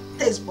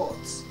taste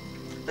buds.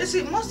 But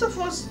see, most of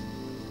us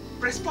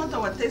respond to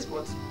our taste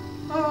buds.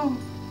 Oh,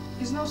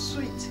 it's not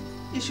sweet,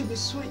 it should be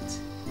sweet.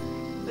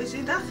 But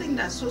see, that thing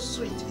that's so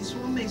sweet is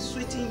what makes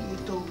sweeting you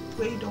to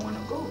where you don't want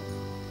to go.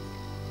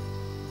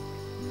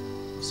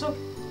 So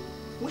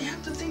we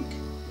have to think.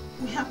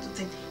 We have to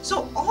think.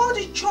 So all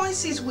the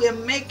choices we're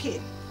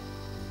making,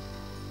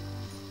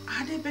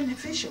 are they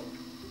beneficial?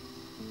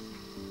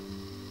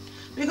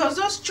 Because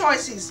those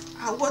choices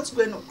are what's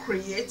going to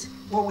create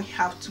what we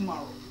have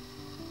tomorrow.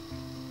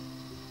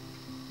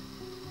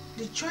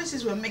 The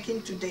choices we're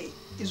making today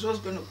is what's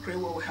going to create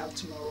what we have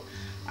tomorrow.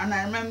 And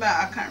I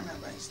can't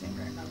remember his name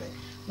right now, but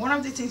one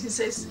of the things he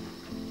says,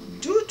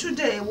 do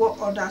today what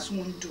others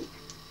won't do.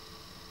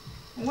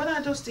 And what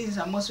are those things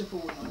that most people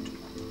will not do?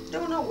 They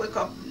will not wake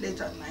up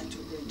late at night to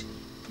read.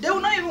 They will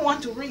not even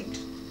want to read.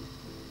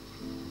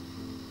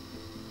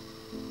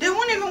 They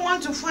won't even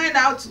want to find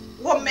out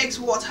what makes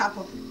what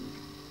happen.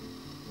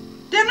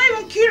 They're not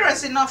even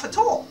curious enough at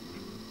all.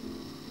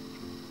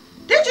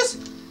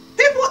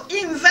 People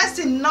invest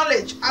in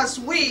knowledge. As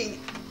we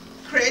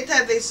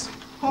created this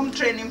home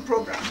training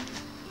program,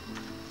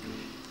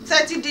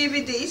 30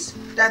 DVDs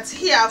that's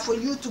here for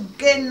you to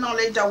gain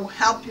knowledge that will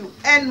help you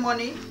earn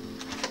money.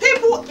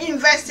 People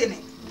invest in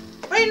it.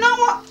 But you know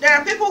what? There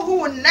are people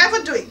who will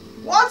never do it.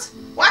 What?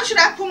 Why should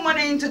I put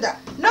money into that?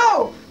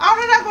 No,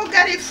 I'd rather go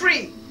get it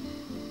free.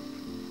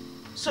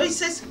 So he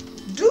says,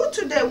 do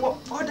today what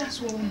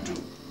others won't do.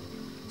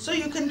 So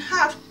you can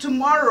have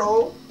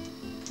tomorrow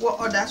what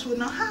others will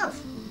not have.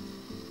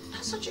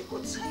 That's such a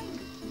good saying.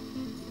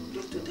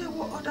 Do today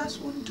what others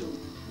won't do.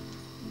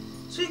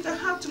 So you can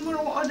have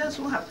tomorrow what others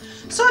won't have.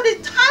 So the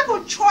type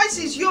of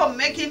choices you're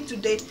making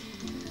today,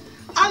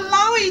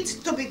 allow it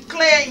to be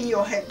clear in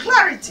your head.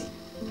 Clarity.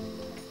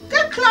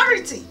 Get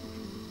clarity.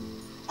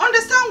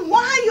 Understand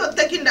why you're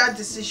taking that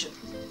decision.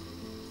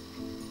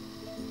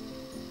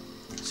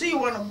 So you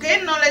want to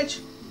gain knowledge,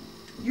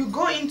 you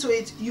go into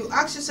it, you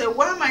ask yourself,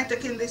 why am I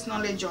taking this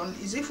knowledge on?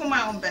 Is it for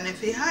my own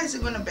benefit? How is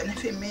it going to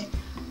benefit me?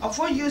 Of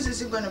what use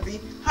is it going to be?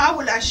 How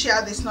will I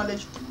share this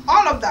knowledge?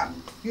 All of that,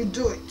 you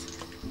do it.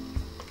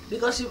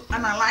 Because you've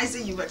analyzed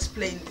it, you've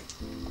explained it.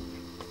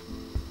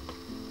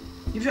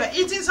 If you're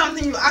eating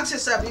something, you ask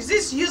yourself, is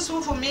this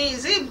useful for me?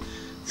 Is it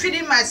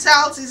feeding my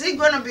cells? Is it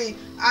going to be,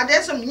 are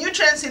there some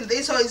nutrients in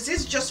this? Or is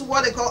this just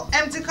what they call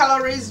empty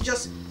calories,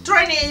 just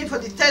throwing it in for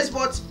the taste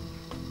buds?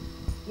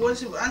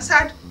 Once you've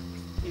answered,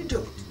 you do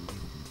it.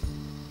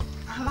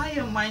 Allow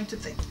your mind to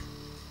think.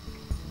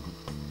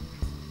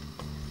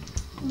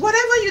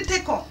 Whatever you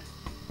take on,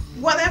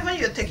 whatever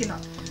you're taking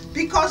on,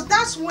 because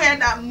that's where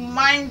that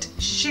mind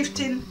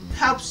shifting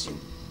helps you.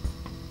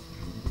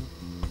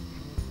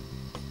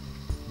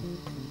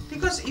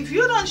 Because if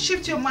you don't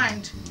shift your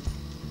mind,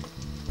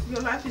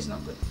 your life is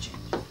not going to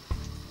change.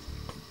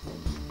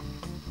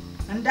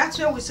 And that's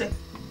where we say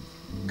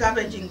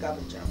garbage in,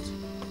 garbage out.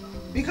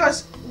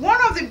 Because one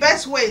of the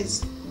best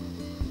ways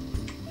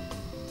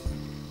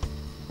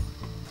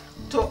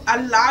to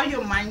allow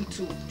your mind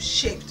to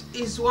shift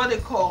is what they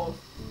call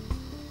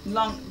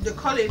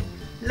it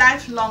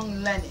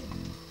lifelong learning.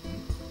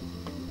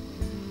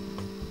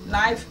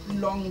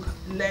 Lifelong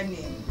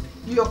learning.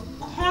 You're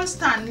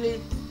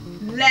constantly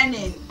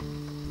learning.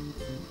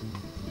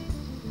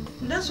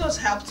 And that's what's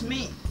helped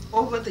me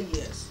over the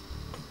years.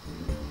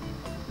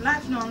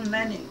 Lifelong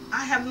learning.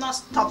 I have not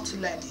stopped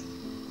learning.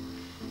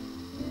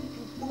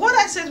 What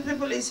I say to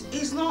people is,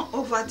 it's not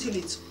over till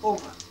it's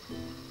over.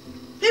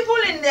 People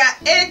in their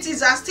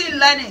 80s are still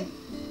learning.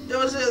 There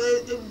was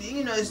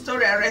a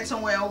story I read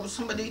somewhere of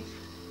somebody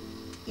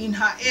in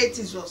her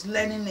 80s was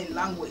learning a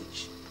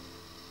language.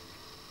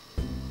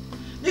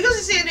 Because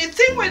you see, the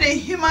thing with the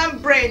human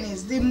brain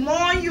is, the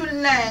more you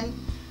learn,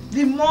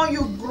 the more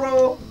you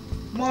grow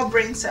more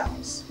brain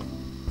cells.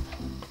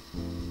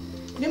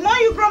 The more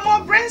you grow,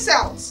 more brain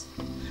cells.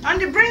 And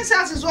the brain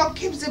cells is what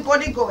keeps the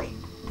body going.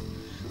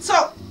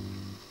 So,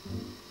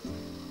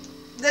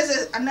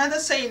 there's another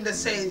saying that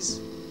says,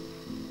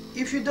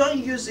 if you don't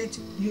use it,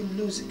 you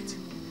lose it.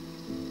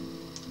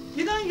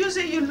 You don't use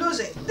it, you lose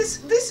it. This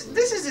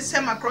is the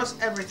same across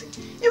everything.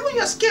 Even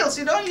your skills,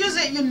 you don't use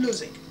it, you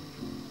lose it.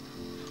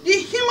 The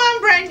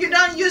human brain, you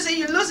don't use it,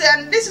 you lose it.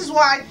 And this is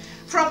why,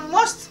 from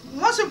most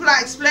people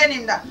are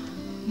explaining that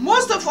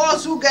most of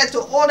us who get to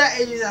older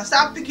ages and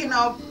start picking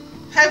up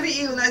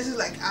heavy illnesses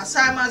like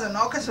Alzheimer's and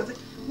all kinds of things,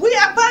 we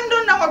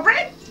abandoned our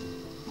brain.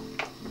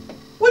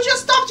 We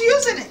just stopped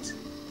using it.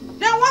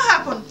 Then what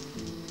happened?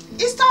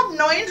 It stopped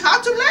knowing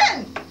how to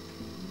learn.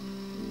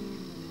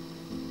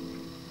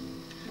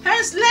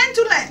 Hence, learn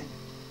to learn.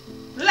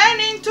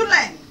 Learning to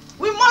learn.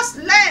 We must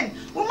learn.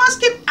 We must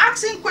keep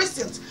asking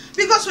questions.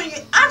 Because when you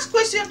ask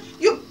questions,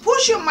 you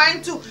push your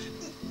mind to...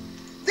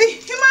 The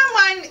human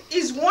mind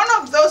is one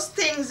of those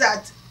things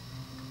that,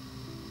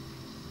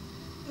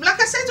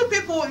 like I say to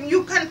people,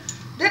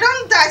 they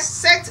don't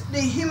dissect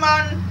the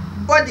human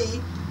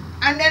body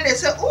and then they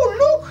say,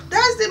 oh look,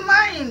 that's the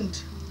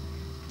mind.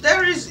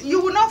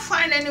 You will not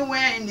find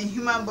anywhere in the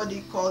human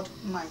body called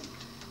mind.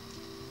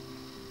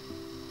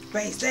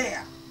 But it's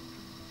there.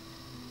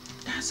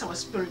 That's our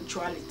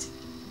spirituality.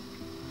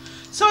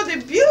 So the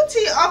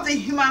beauty of the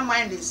human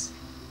mind is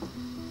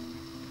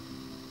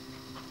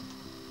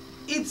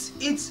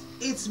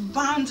it's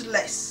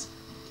boundless,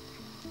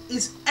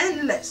 it's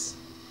endless,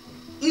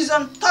 it's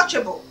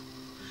untouchable.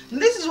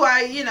 And this is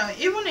why,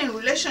 even in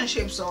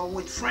relationships or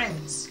with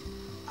friends,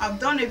 I've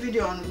done a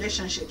video on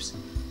relationships.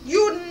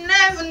 You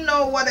never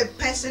know what a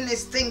person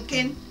is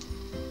thinking.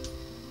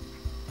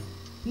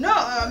 No,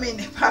 I mean,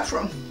 apart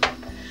from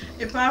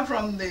the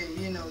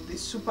the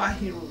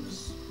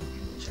superheroes,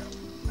 which are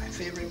my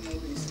favorite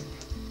movies,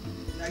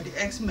 like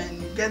the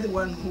X-Men. You get the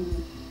one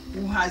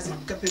who has the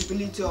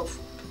capability of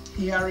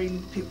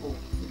hearing people.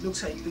 He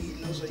looks at you, he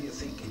knows what you're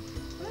thinking.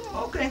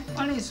 Okay,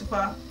 only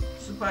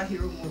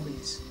superhero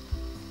movies.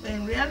 But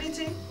in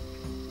reality,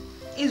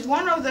 it's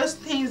one of those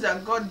things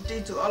that God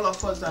did to all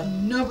of us that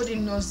nobody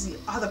knows the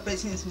other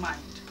person's mind.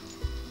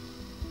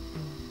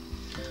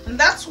 And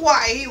that's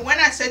why when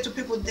I say to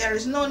people, there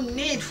is no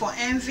need for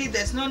envy,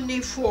 there's no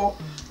need for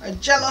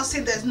jealousy,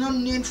 there's no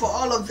need for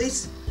all of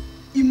these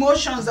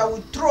emotions that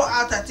we throw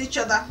out at each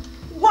other.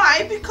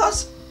 Why?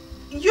 Because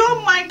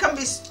your mind can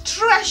be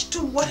stretched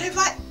to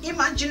whatever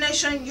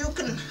imagination you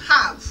can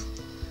have.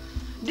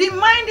 The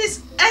mind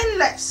is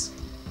endless.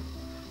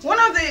 One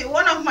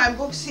of my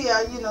books here,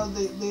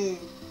 the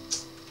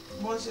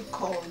what's it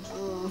called?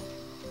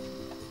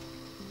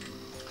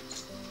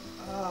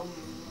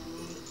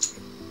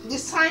 The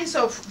Science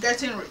of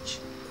Getting Rich.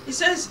 It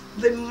says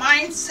the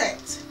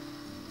mindset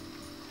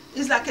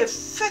is like a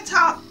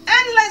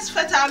endless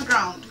fertile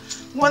ground.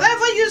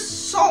 Whatever you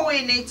sow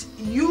in it,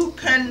 you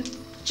can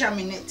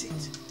germinate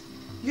it.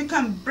 You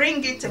can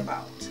bring it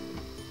about.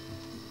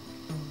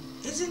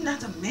 Isn't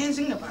that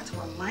amazing about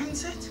our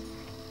mindset?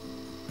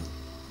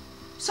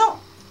 So,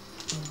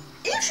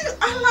 if you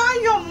allow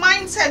your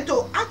mindset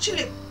to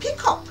actually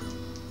pick up,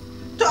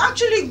 to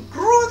actually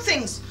grow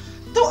things,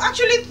 to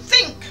actually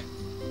think,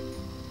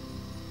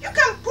 you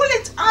can pull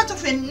it out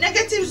of a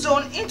negative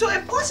zone into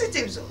a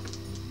positive zone.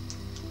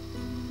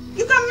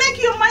 You can make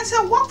your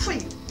mindset work for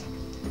you.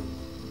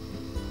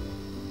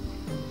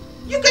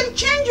 You can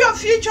change your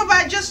future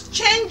by just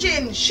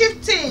changing,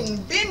 shifting,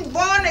 being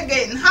born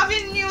again,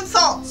 having new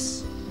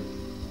thoughts.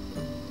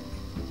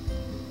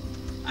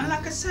 And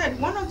like I said,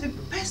 one of the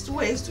best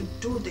ways to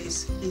do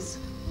this is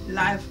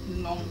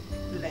lifelong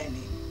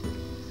learning.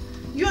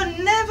 You're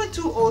never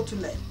too old to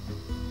learn,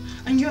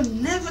 and you're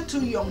never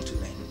too young to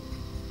learn.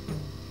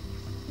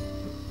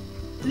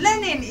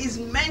 Learning is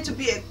meant to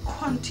be a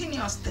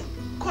continuous thing.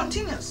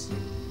 Continuous.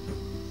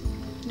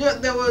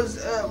 There was,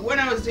 when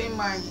I was doing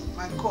my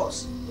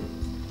course,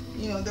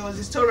 there was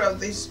a story of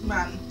this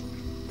man,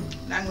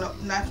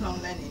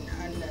 lifelong learning,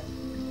 and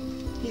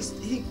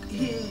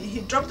he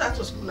dropped out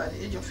of school at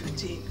the age of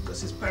 15 because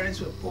his parents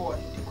were poor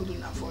and they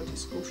couldn't afford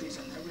his school fees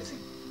and everything.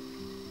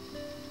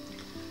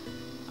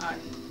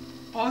 And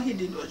all he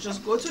did was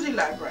just go to the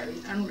library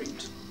and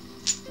read.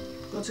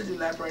 Go to the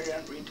library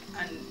and read,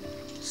 and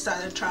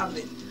started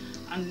traveling.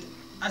 And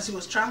as he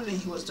was traveling,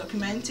 he was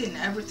documenting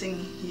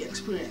everything he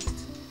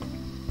experienced.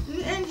 In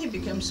the end, he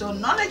became so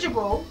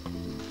knowledgeable.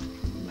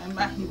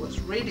 Remember, he was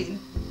reading.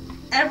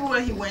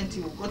 Everywhere he went,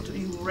 he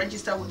would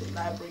register with the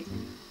library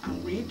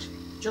and read.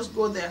 Just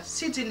go there,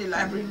 sit in the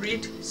library,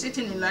 read, sit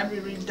in the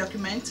library, read,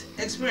 document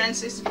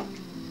experiences.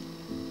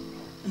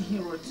 And he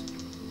wrote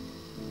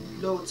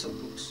loads of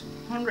books,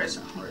 hundreds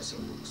and hundreds of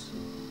books.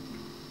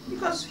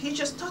 Because he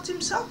just taught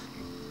himself.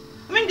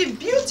 I mean, the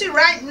beauty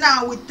right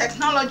now with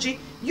technology,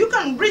 you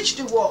can reach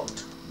the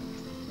world.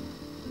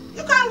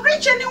 You can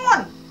reach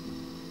anyone.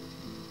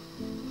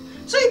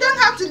 So you don't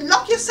have to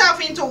lock yourself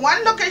into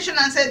one location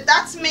and say,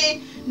 that's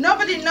me,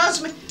 nobody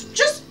knows me.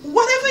 Just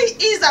whatever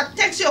it is that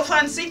takes your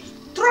fancy,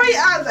 throw it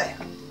out there.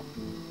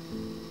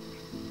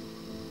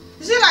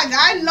 You see, like,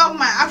 I love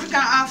my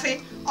African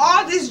outfit.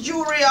 all this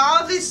jewelry,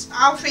 all these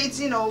outfits,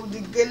 you know,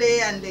 the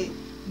gele and the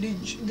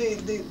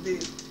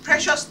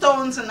precious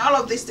stones and all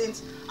of these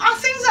things are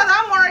things that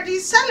I'm already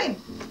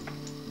selling.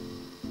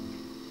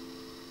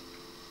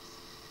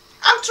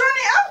 I've thrown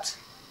it out.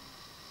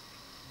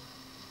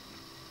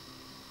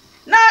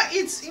 Now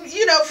it's,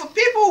 you know, for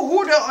people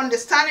who don't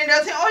understand it,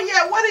 they'll think, oh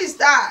yeah, what is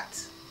that?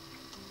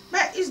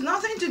 But it's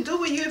nothing to do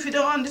with you if you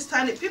don't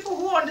understand it. People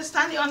who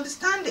understand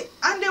it,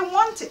 and they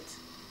want it.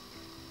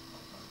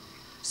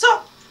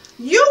 So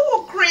you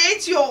will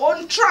create your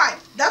own tribe.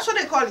 That's what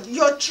they call it,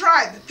 your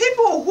tribe.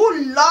 People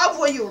who love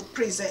what you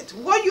present,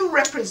 what you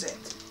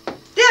represent.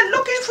 They are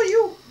looking for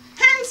you.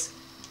 Hence,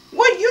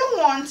 what you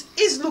want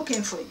is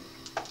looking for you.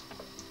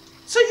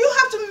 So you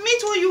have to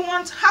meet what you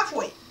want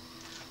halfway.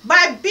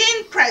 By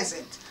being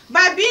present,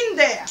 by being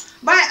there,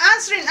 by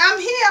answering, I'm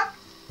here.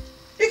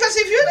 Because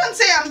if you don't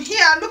say I'm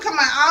here, look at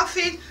my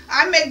outfit,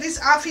 I make these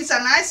outfits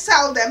and I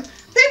sell them,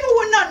 people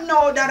will not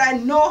know that I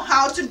know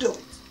how to do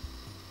it.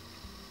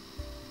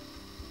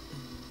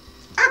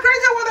 I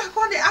created what I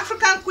call the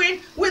African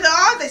Queen with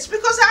all this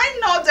because I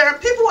know there are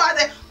people out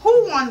there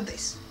who want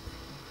this.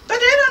 But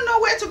they don't know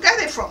where to get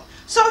it from.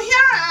 So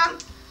here I am.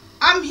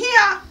 I'm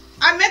here.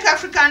 I make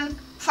African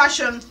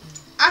fashion,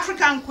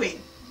 African Queen.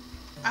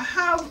 I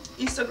have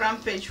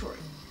Instagram page for it.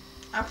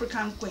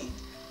 African Queen.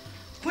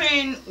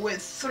 Queen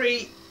with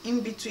 3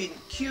 in between.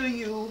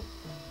 QU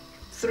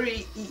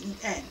 3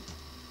 EEN.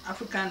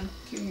 African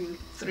QU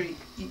 3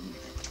 EEN.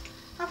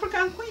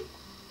 African Queen.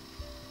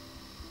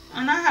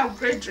 And I have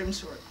great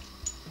dreams for it.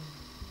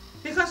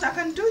 Because I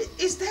can do it.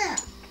 It's there.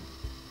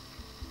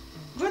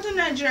 Go to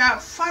Nigeria,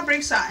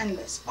 fabrics are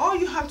endless. All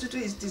you have to do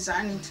is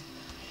design it.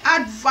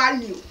 Add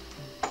value.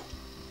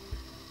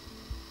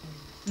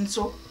 And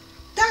so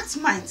that's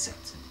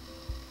mindset.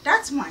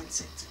 That's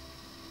mindset.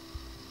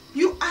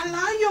 You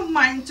allow your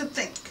mind to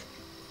think.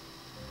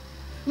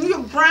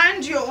 You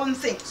brand your own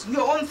things,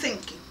 your own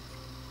thinking.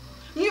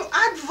 You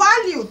add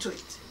value to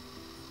it.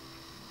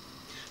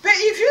 But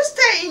if you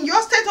stay in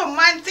your state of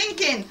mind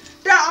thinking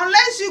that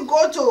unless you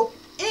go to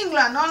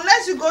England,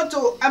 unless you go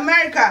to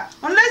America,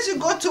 unless you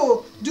go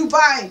to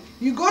Dubai,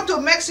 you go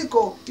to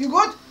Mexico, you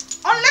go,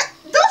 unless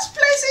those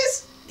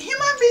places,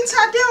 human beings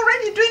are there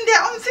already doing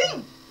their own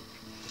thing.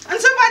 And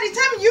so by the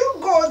time you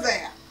go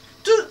there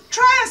to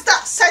try and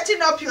start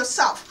setting up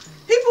yourself,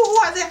 people who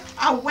are there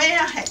are way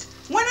ahead.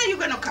 When are you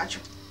going to catch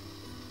up?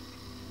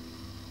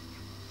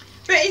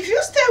 But if you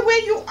stay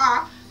where you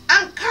are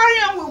and carry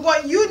on with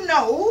what you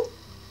know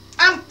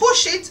and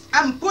push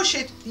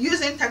it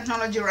using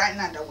technology right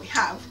now that we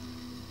have,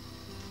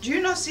 do you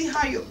not see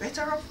how you're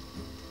better off?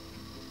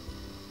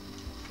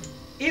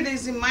 It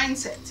is the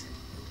mindset.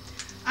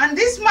 And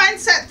this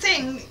mindset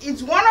thing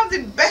is one of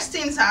the best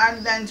things I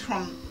learned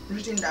from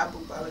reading that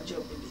book, Biology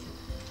of Belief.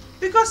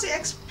 Because it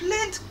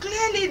explained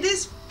clearly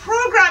this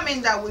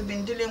programming that we've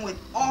been dealing with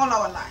all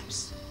our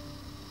lives.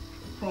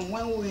 From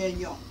when we were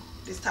young,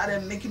 they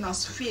started making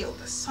us feel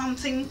that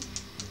something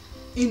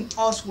in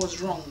us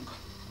was wrong.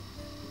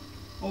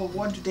 Or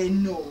what do they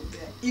know?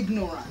 They're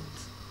ignorant.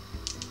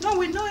 No,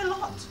 we know a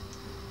lot.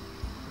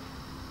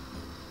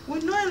 We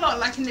know a lot.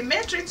 Like in the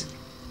Matrix,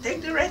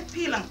 take the red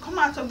pill and come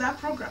out of that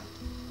program.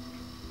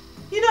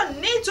 You don't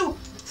need to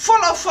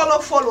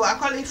follow. I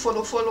call it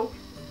follow.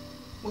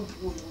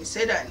 We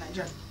say that in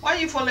Nigeria. Why are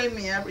you following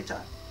me every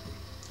time?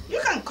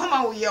 You can come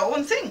out with your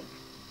own thing.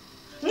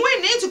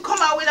 We need to come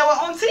out with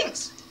our own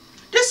things.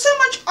 There's so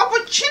much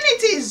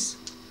opportunities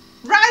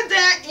right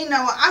there in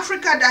our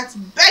Africa that's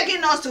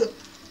begging us to.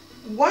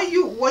 What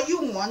you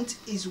want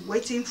is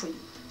waiting for you.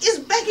 It's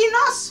begging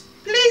us.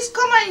 Please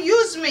come and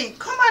use me.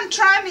 Come and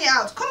try me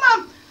out. Come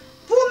and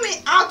pull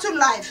me out to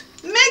life.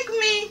 Make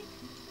me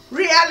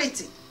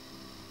reality.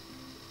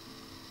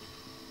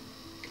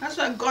 That's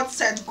what God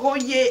said. Go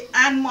ye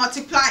and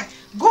multiply.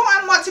 Go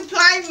and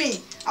multiply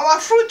me. Our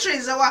fruit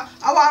trees,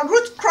 our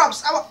root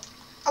crops,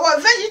 our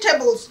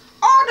vegetables,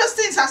 all those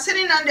things are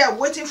sitting down there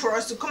waiting for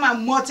us to come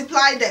and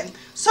multiply them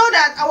so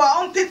that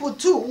our own people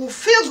too will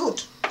feel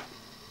good.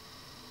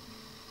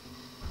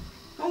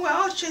 And we're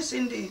all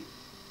chasing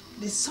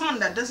the sun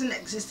that doesn't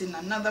exist in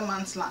another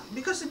man's land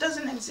because it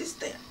doesn't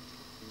exist there.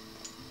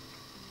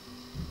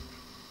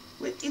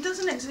 It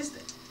doesn't exist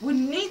there. We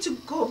need to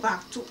go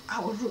back to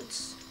our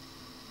roots.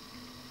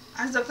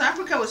 As Dr.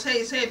 Africa would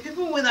say,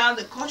 people without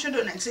the culture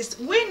don't exist.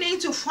 We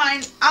need to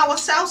find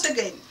ourselves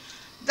again.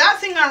 That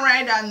thing I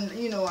read, and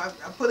you know, I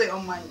put it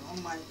on my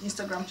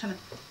Instagram channel.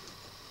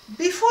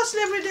 Before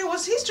slavery, there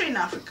was history in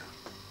Africa.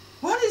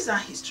 What is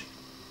that history?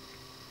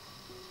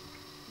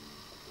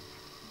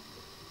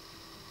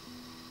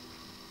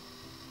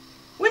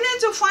 We need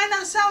to find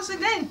ourselves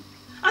again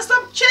and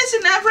stop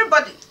chasing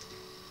everybody.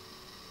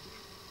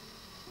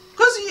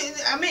 Because,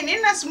 I mean,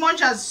 in as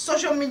much as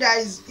social media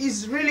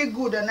is really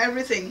good and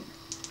everything,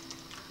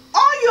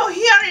 all you're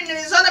hearing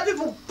is other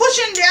people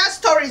pushing their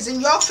stories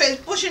in your face,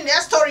 pushing their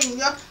story in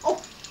your,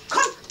 oh,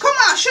 come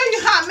I'll show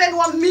you how I made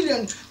 1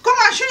 million. Come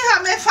I'll show you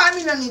how I made 5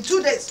 million in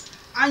 2 days.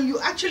 And you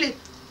actually,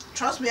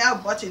 trust me,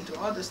 I've bought into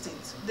all those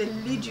things. They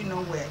lead you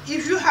nowhere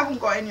if you haven't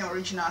got any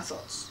original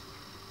thoughts.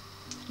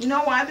 You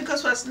know why?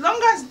 Because for as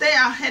long as they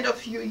are ahead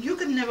of you, you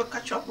can never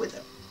catch up with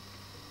them.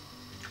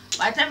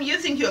 By the time you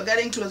think you're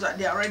getting closer,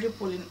 they're already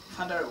pulling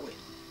further away.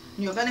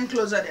 You're getting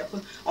closer, they're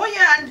pulling. Oh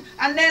yeah,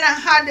 and then I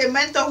had a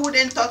mentor who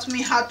then taught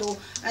me how to,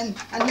 and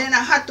then I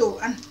had to,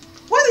 and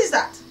what is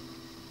that?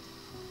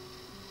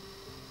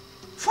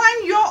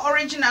 Find your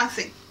original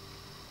thing.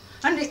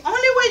 And the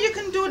only way you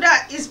can do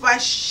that is by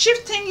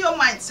shifting your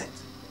mindset.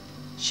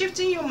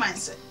 Shifting your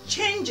mindset.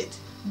 Change it.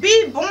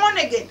 Be born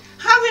again.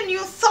 Have a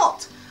new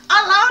thought.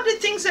 Allow the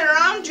things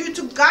around you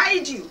to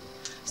guide you.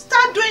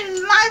 Start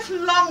doing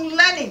lifelong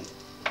learning.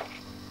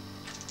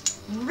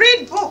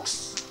 Read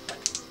books.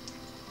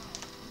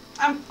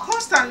 I'm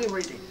constantly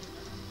reading.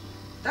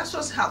 That's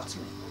what's helped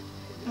me.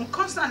 I'm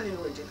constantly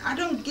reading. I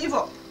don't give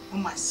up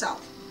on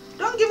myself.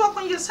 Don't give up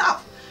on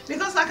yourself.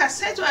 Because like I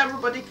said to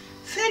everybody,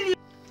 failure.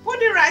 Put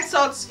the right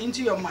thoughts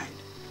into your mind.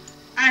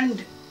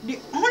 And the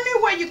only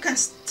way you can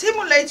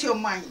stimulate your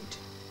mind,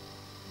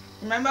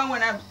 remember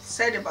when I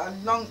said about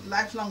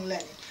lifelong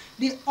learning,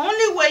 the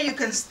only way you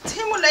can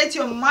stimulate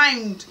your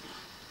mind,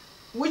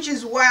 which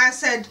is why I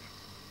said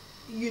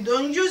you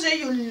don't use it,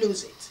 you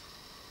lose it.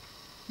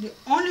 The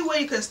only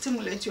way you can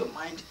stimulate your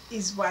mind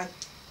is by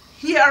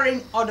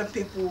hearing other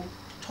people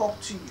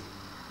talk to you.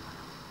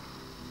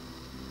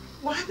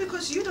 Why?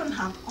 Because you don't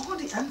have all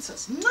the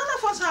answers. None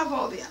of us have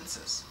all the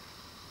answers.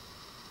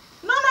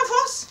 None of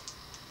us.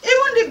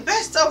 Even the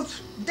best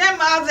of them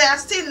out there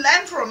still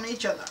learn from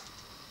each other.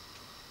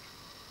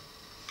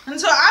 And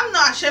so I'm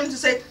not ashamed to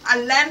say I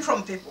learn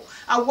from people.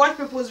 I watch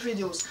people's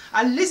videos.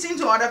 I listen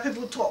to other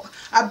people talk.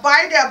 I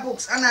buy their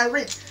books and I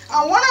read.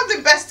 And one of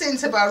the best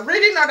things about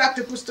reading other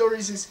people's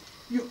stories is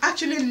you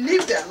actually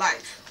live their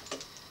life.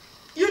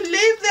 You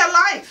live their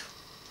life.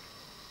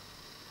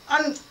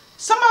 And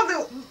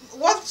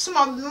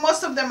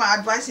most of them are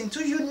advising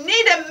too, you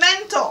need a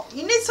mentor.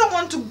 You need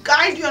someone to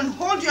guide you and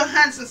hold your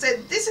hands and say,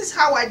 this is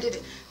how I did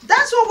it.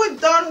 That's what we've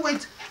done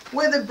with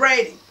the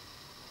braiding.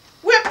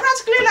 We're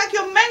practically like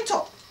your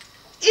mentor.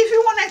 If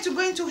you wanted to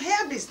go into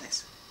hair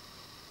business,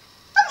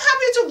 I'm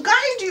happy to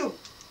guide you.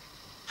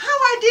 How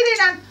I did it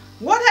and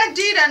what I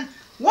did and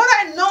what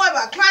I know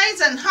about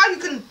clients and how you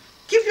can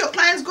keep your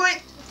clients going.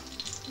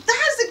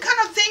 That's the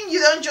kind of thing you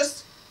don't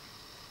just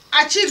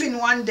achieve in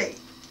one day.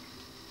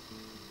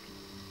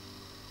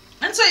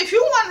 And so if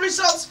you want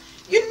results,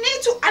 you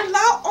need to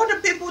allow other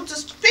people to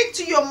speak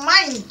to your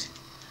mind.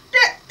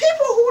 The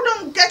people who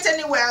don't get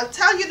anywhere, I'll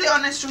tell you the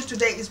honest truth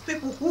today, is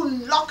people who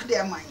lock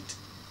their mind.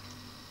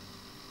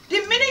 The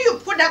minute you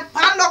put that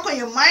padlock on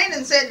your mind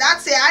and say,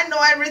 that's it, I know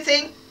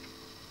everything,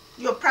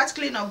 you're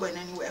practically not going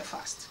anywhere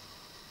fast.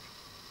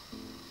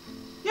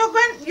 You're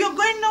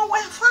going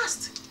nowhere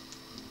fast.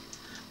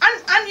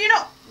 And you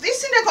know,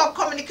 this thing called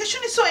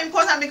communication is so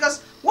important,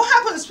 because what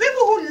happens,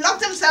 people who lock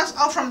themselves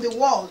off from the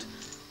world,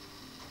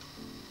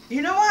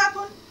 you know what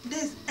happened?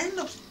 They end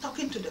up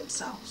talking to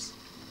themselves.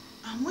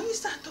 And when you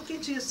start talking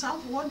to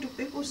yourself, what do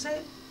people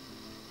say?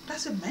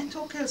 That's a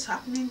mental case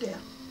happening there.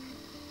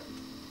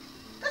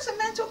 That's a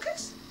mental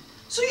case.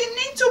 So you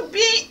need to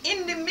be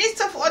in the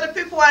midst of other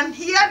people and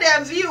hear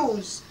their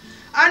views.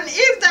 And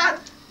if that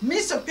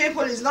midst of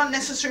people is not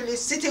necessarily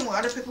sitting with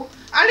other people,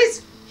 at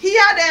least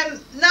hear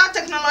them. Now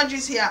technology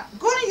is here.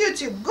 Go on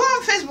YouTube, go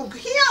on Facebook,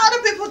 hear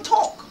other people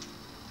talk.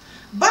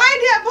 Buy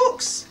their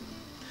books.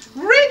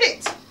 Read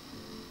it.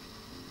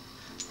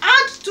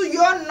 Add to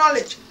your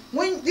knowledge.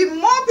 The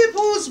more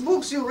people's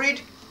books you read,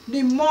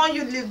 the more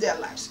you live their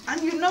lives.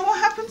 And you know what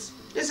happens?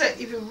 They say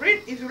if you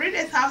read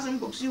 1,000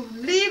 books, you've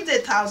lived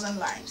 1,000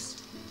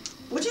 lives.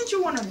 Wouldn't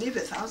you want to live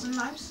 1,000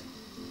 lives?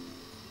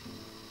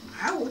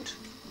 I would.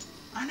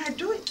 And I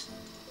do it.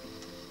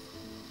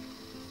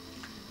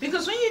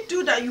 Because when you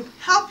do that, you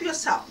help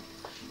yourself.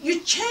 You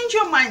change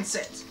your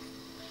mindset.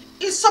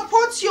 It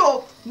supports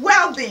your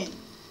well-being.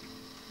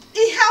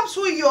 It helps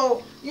with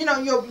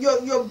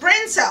your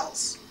brain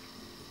cells.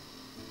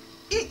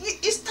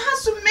 It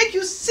starts to make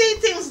you see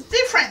things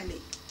differently.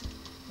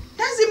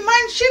 That's the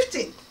mind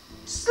shifting,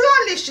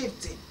 slowly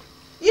shifting.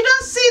 You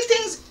don't see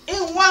things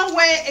in one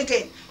way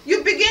again.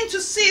 You begin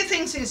to see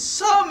things in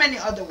so many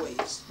other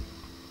ways.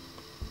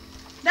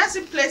 That's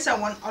the place I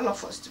want all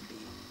of us to be,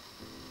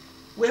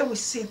 where we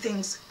see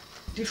things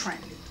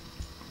differently,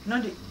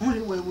 not the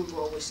only way we've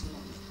always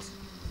known it.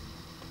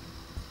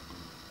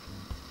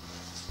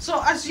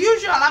 So as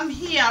usual, I'm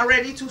here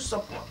ready to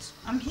support.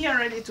 I'm here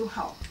ready to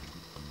help.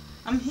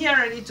 I'm here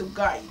ready to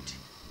guide.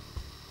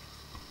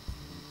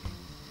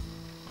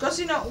 Because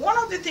you know, one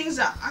of the things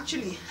that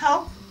actually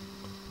help,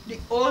 the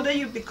older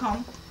you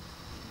become,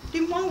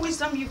 the more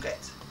wisdom you get,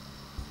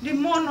 the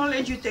more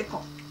knowledge you take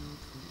on.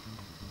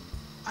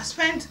 I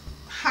spent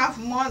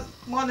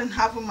more than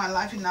half of my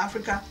life in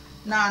Africa,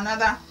 now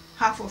another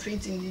half of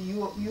it in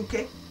the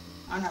UK,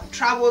 and I've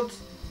traveled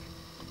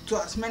to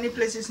as many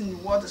places in the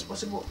world as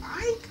possible.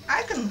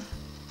 I can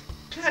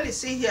clearly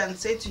sit here and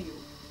say to you,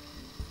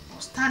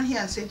 or stand here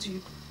and say to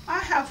you, I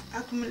have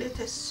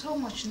accumulated so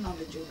much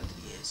knowledge over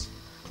the years,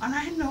 and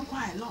I know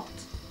quite a lot.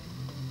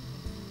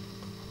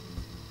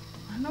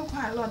 I know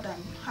quite a lot that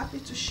I'm happy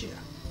to share.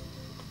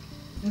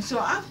 And so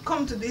I've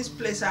come to this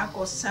place I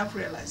call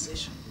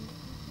self-realization.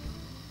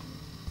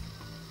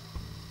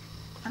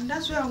 And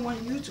that's where I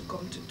want you to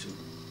come to too.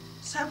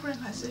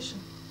 Self-realization.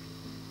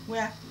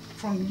 Where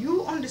from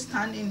you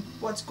understanding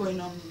what's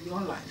going on in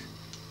your life,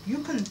 you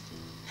can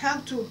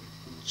help to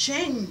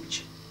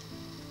change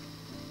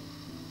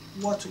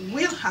what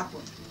will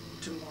happen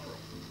tomorrow.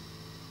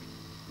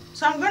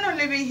 So I'm going to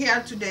leave it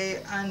here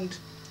today, and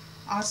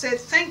I'll say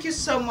thank you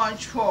so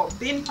much for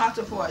being part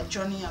of our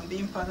journey and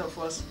being part of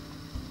us.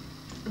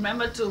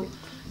 Remember to,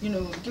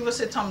 give us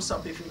a thumbs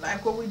up if you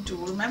like what we do.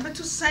 Remember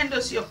to send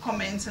us your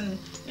comments, and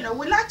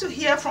we'd like to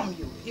hear from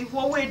you. If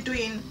what we're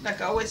doing,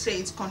 like I always say,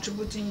 it's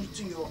contributing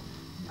to your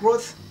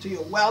growth, to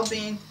your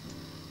well-being,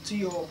 to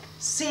your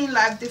seeing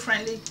life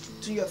differently,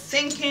 to your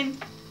thinking.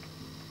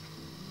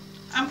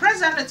 And press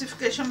that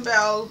notification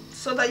bell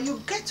so that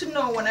you get to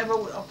know whenever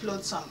we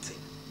upload something.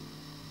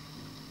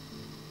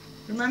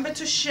 Remember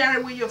to share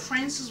it with your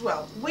friends as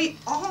well. We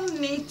all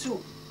need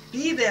to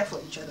be there for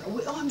each other.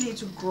 We all need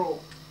to grow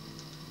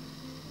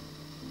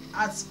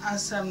as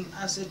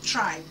a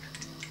tribe.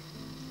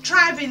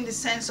 Tribe in the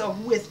sense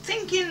of we're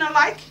thinking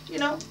alike.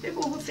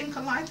 People who think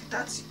alike,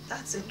 that's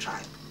a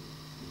tribe.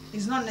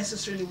 It's not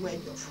necessarily where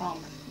you're from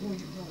and who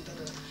you know.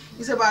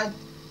 It's about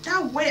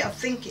that way of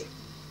thinking.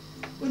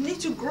 We need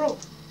to grow.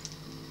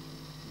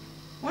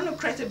 We want to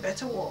create a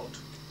better world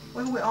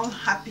where we're all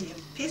happy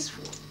and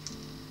peaceful.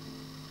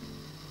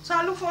 So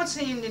I look forward to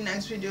seeing you in the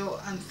next video,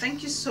 and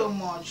thank you so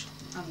much,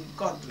 and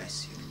God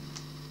bless you.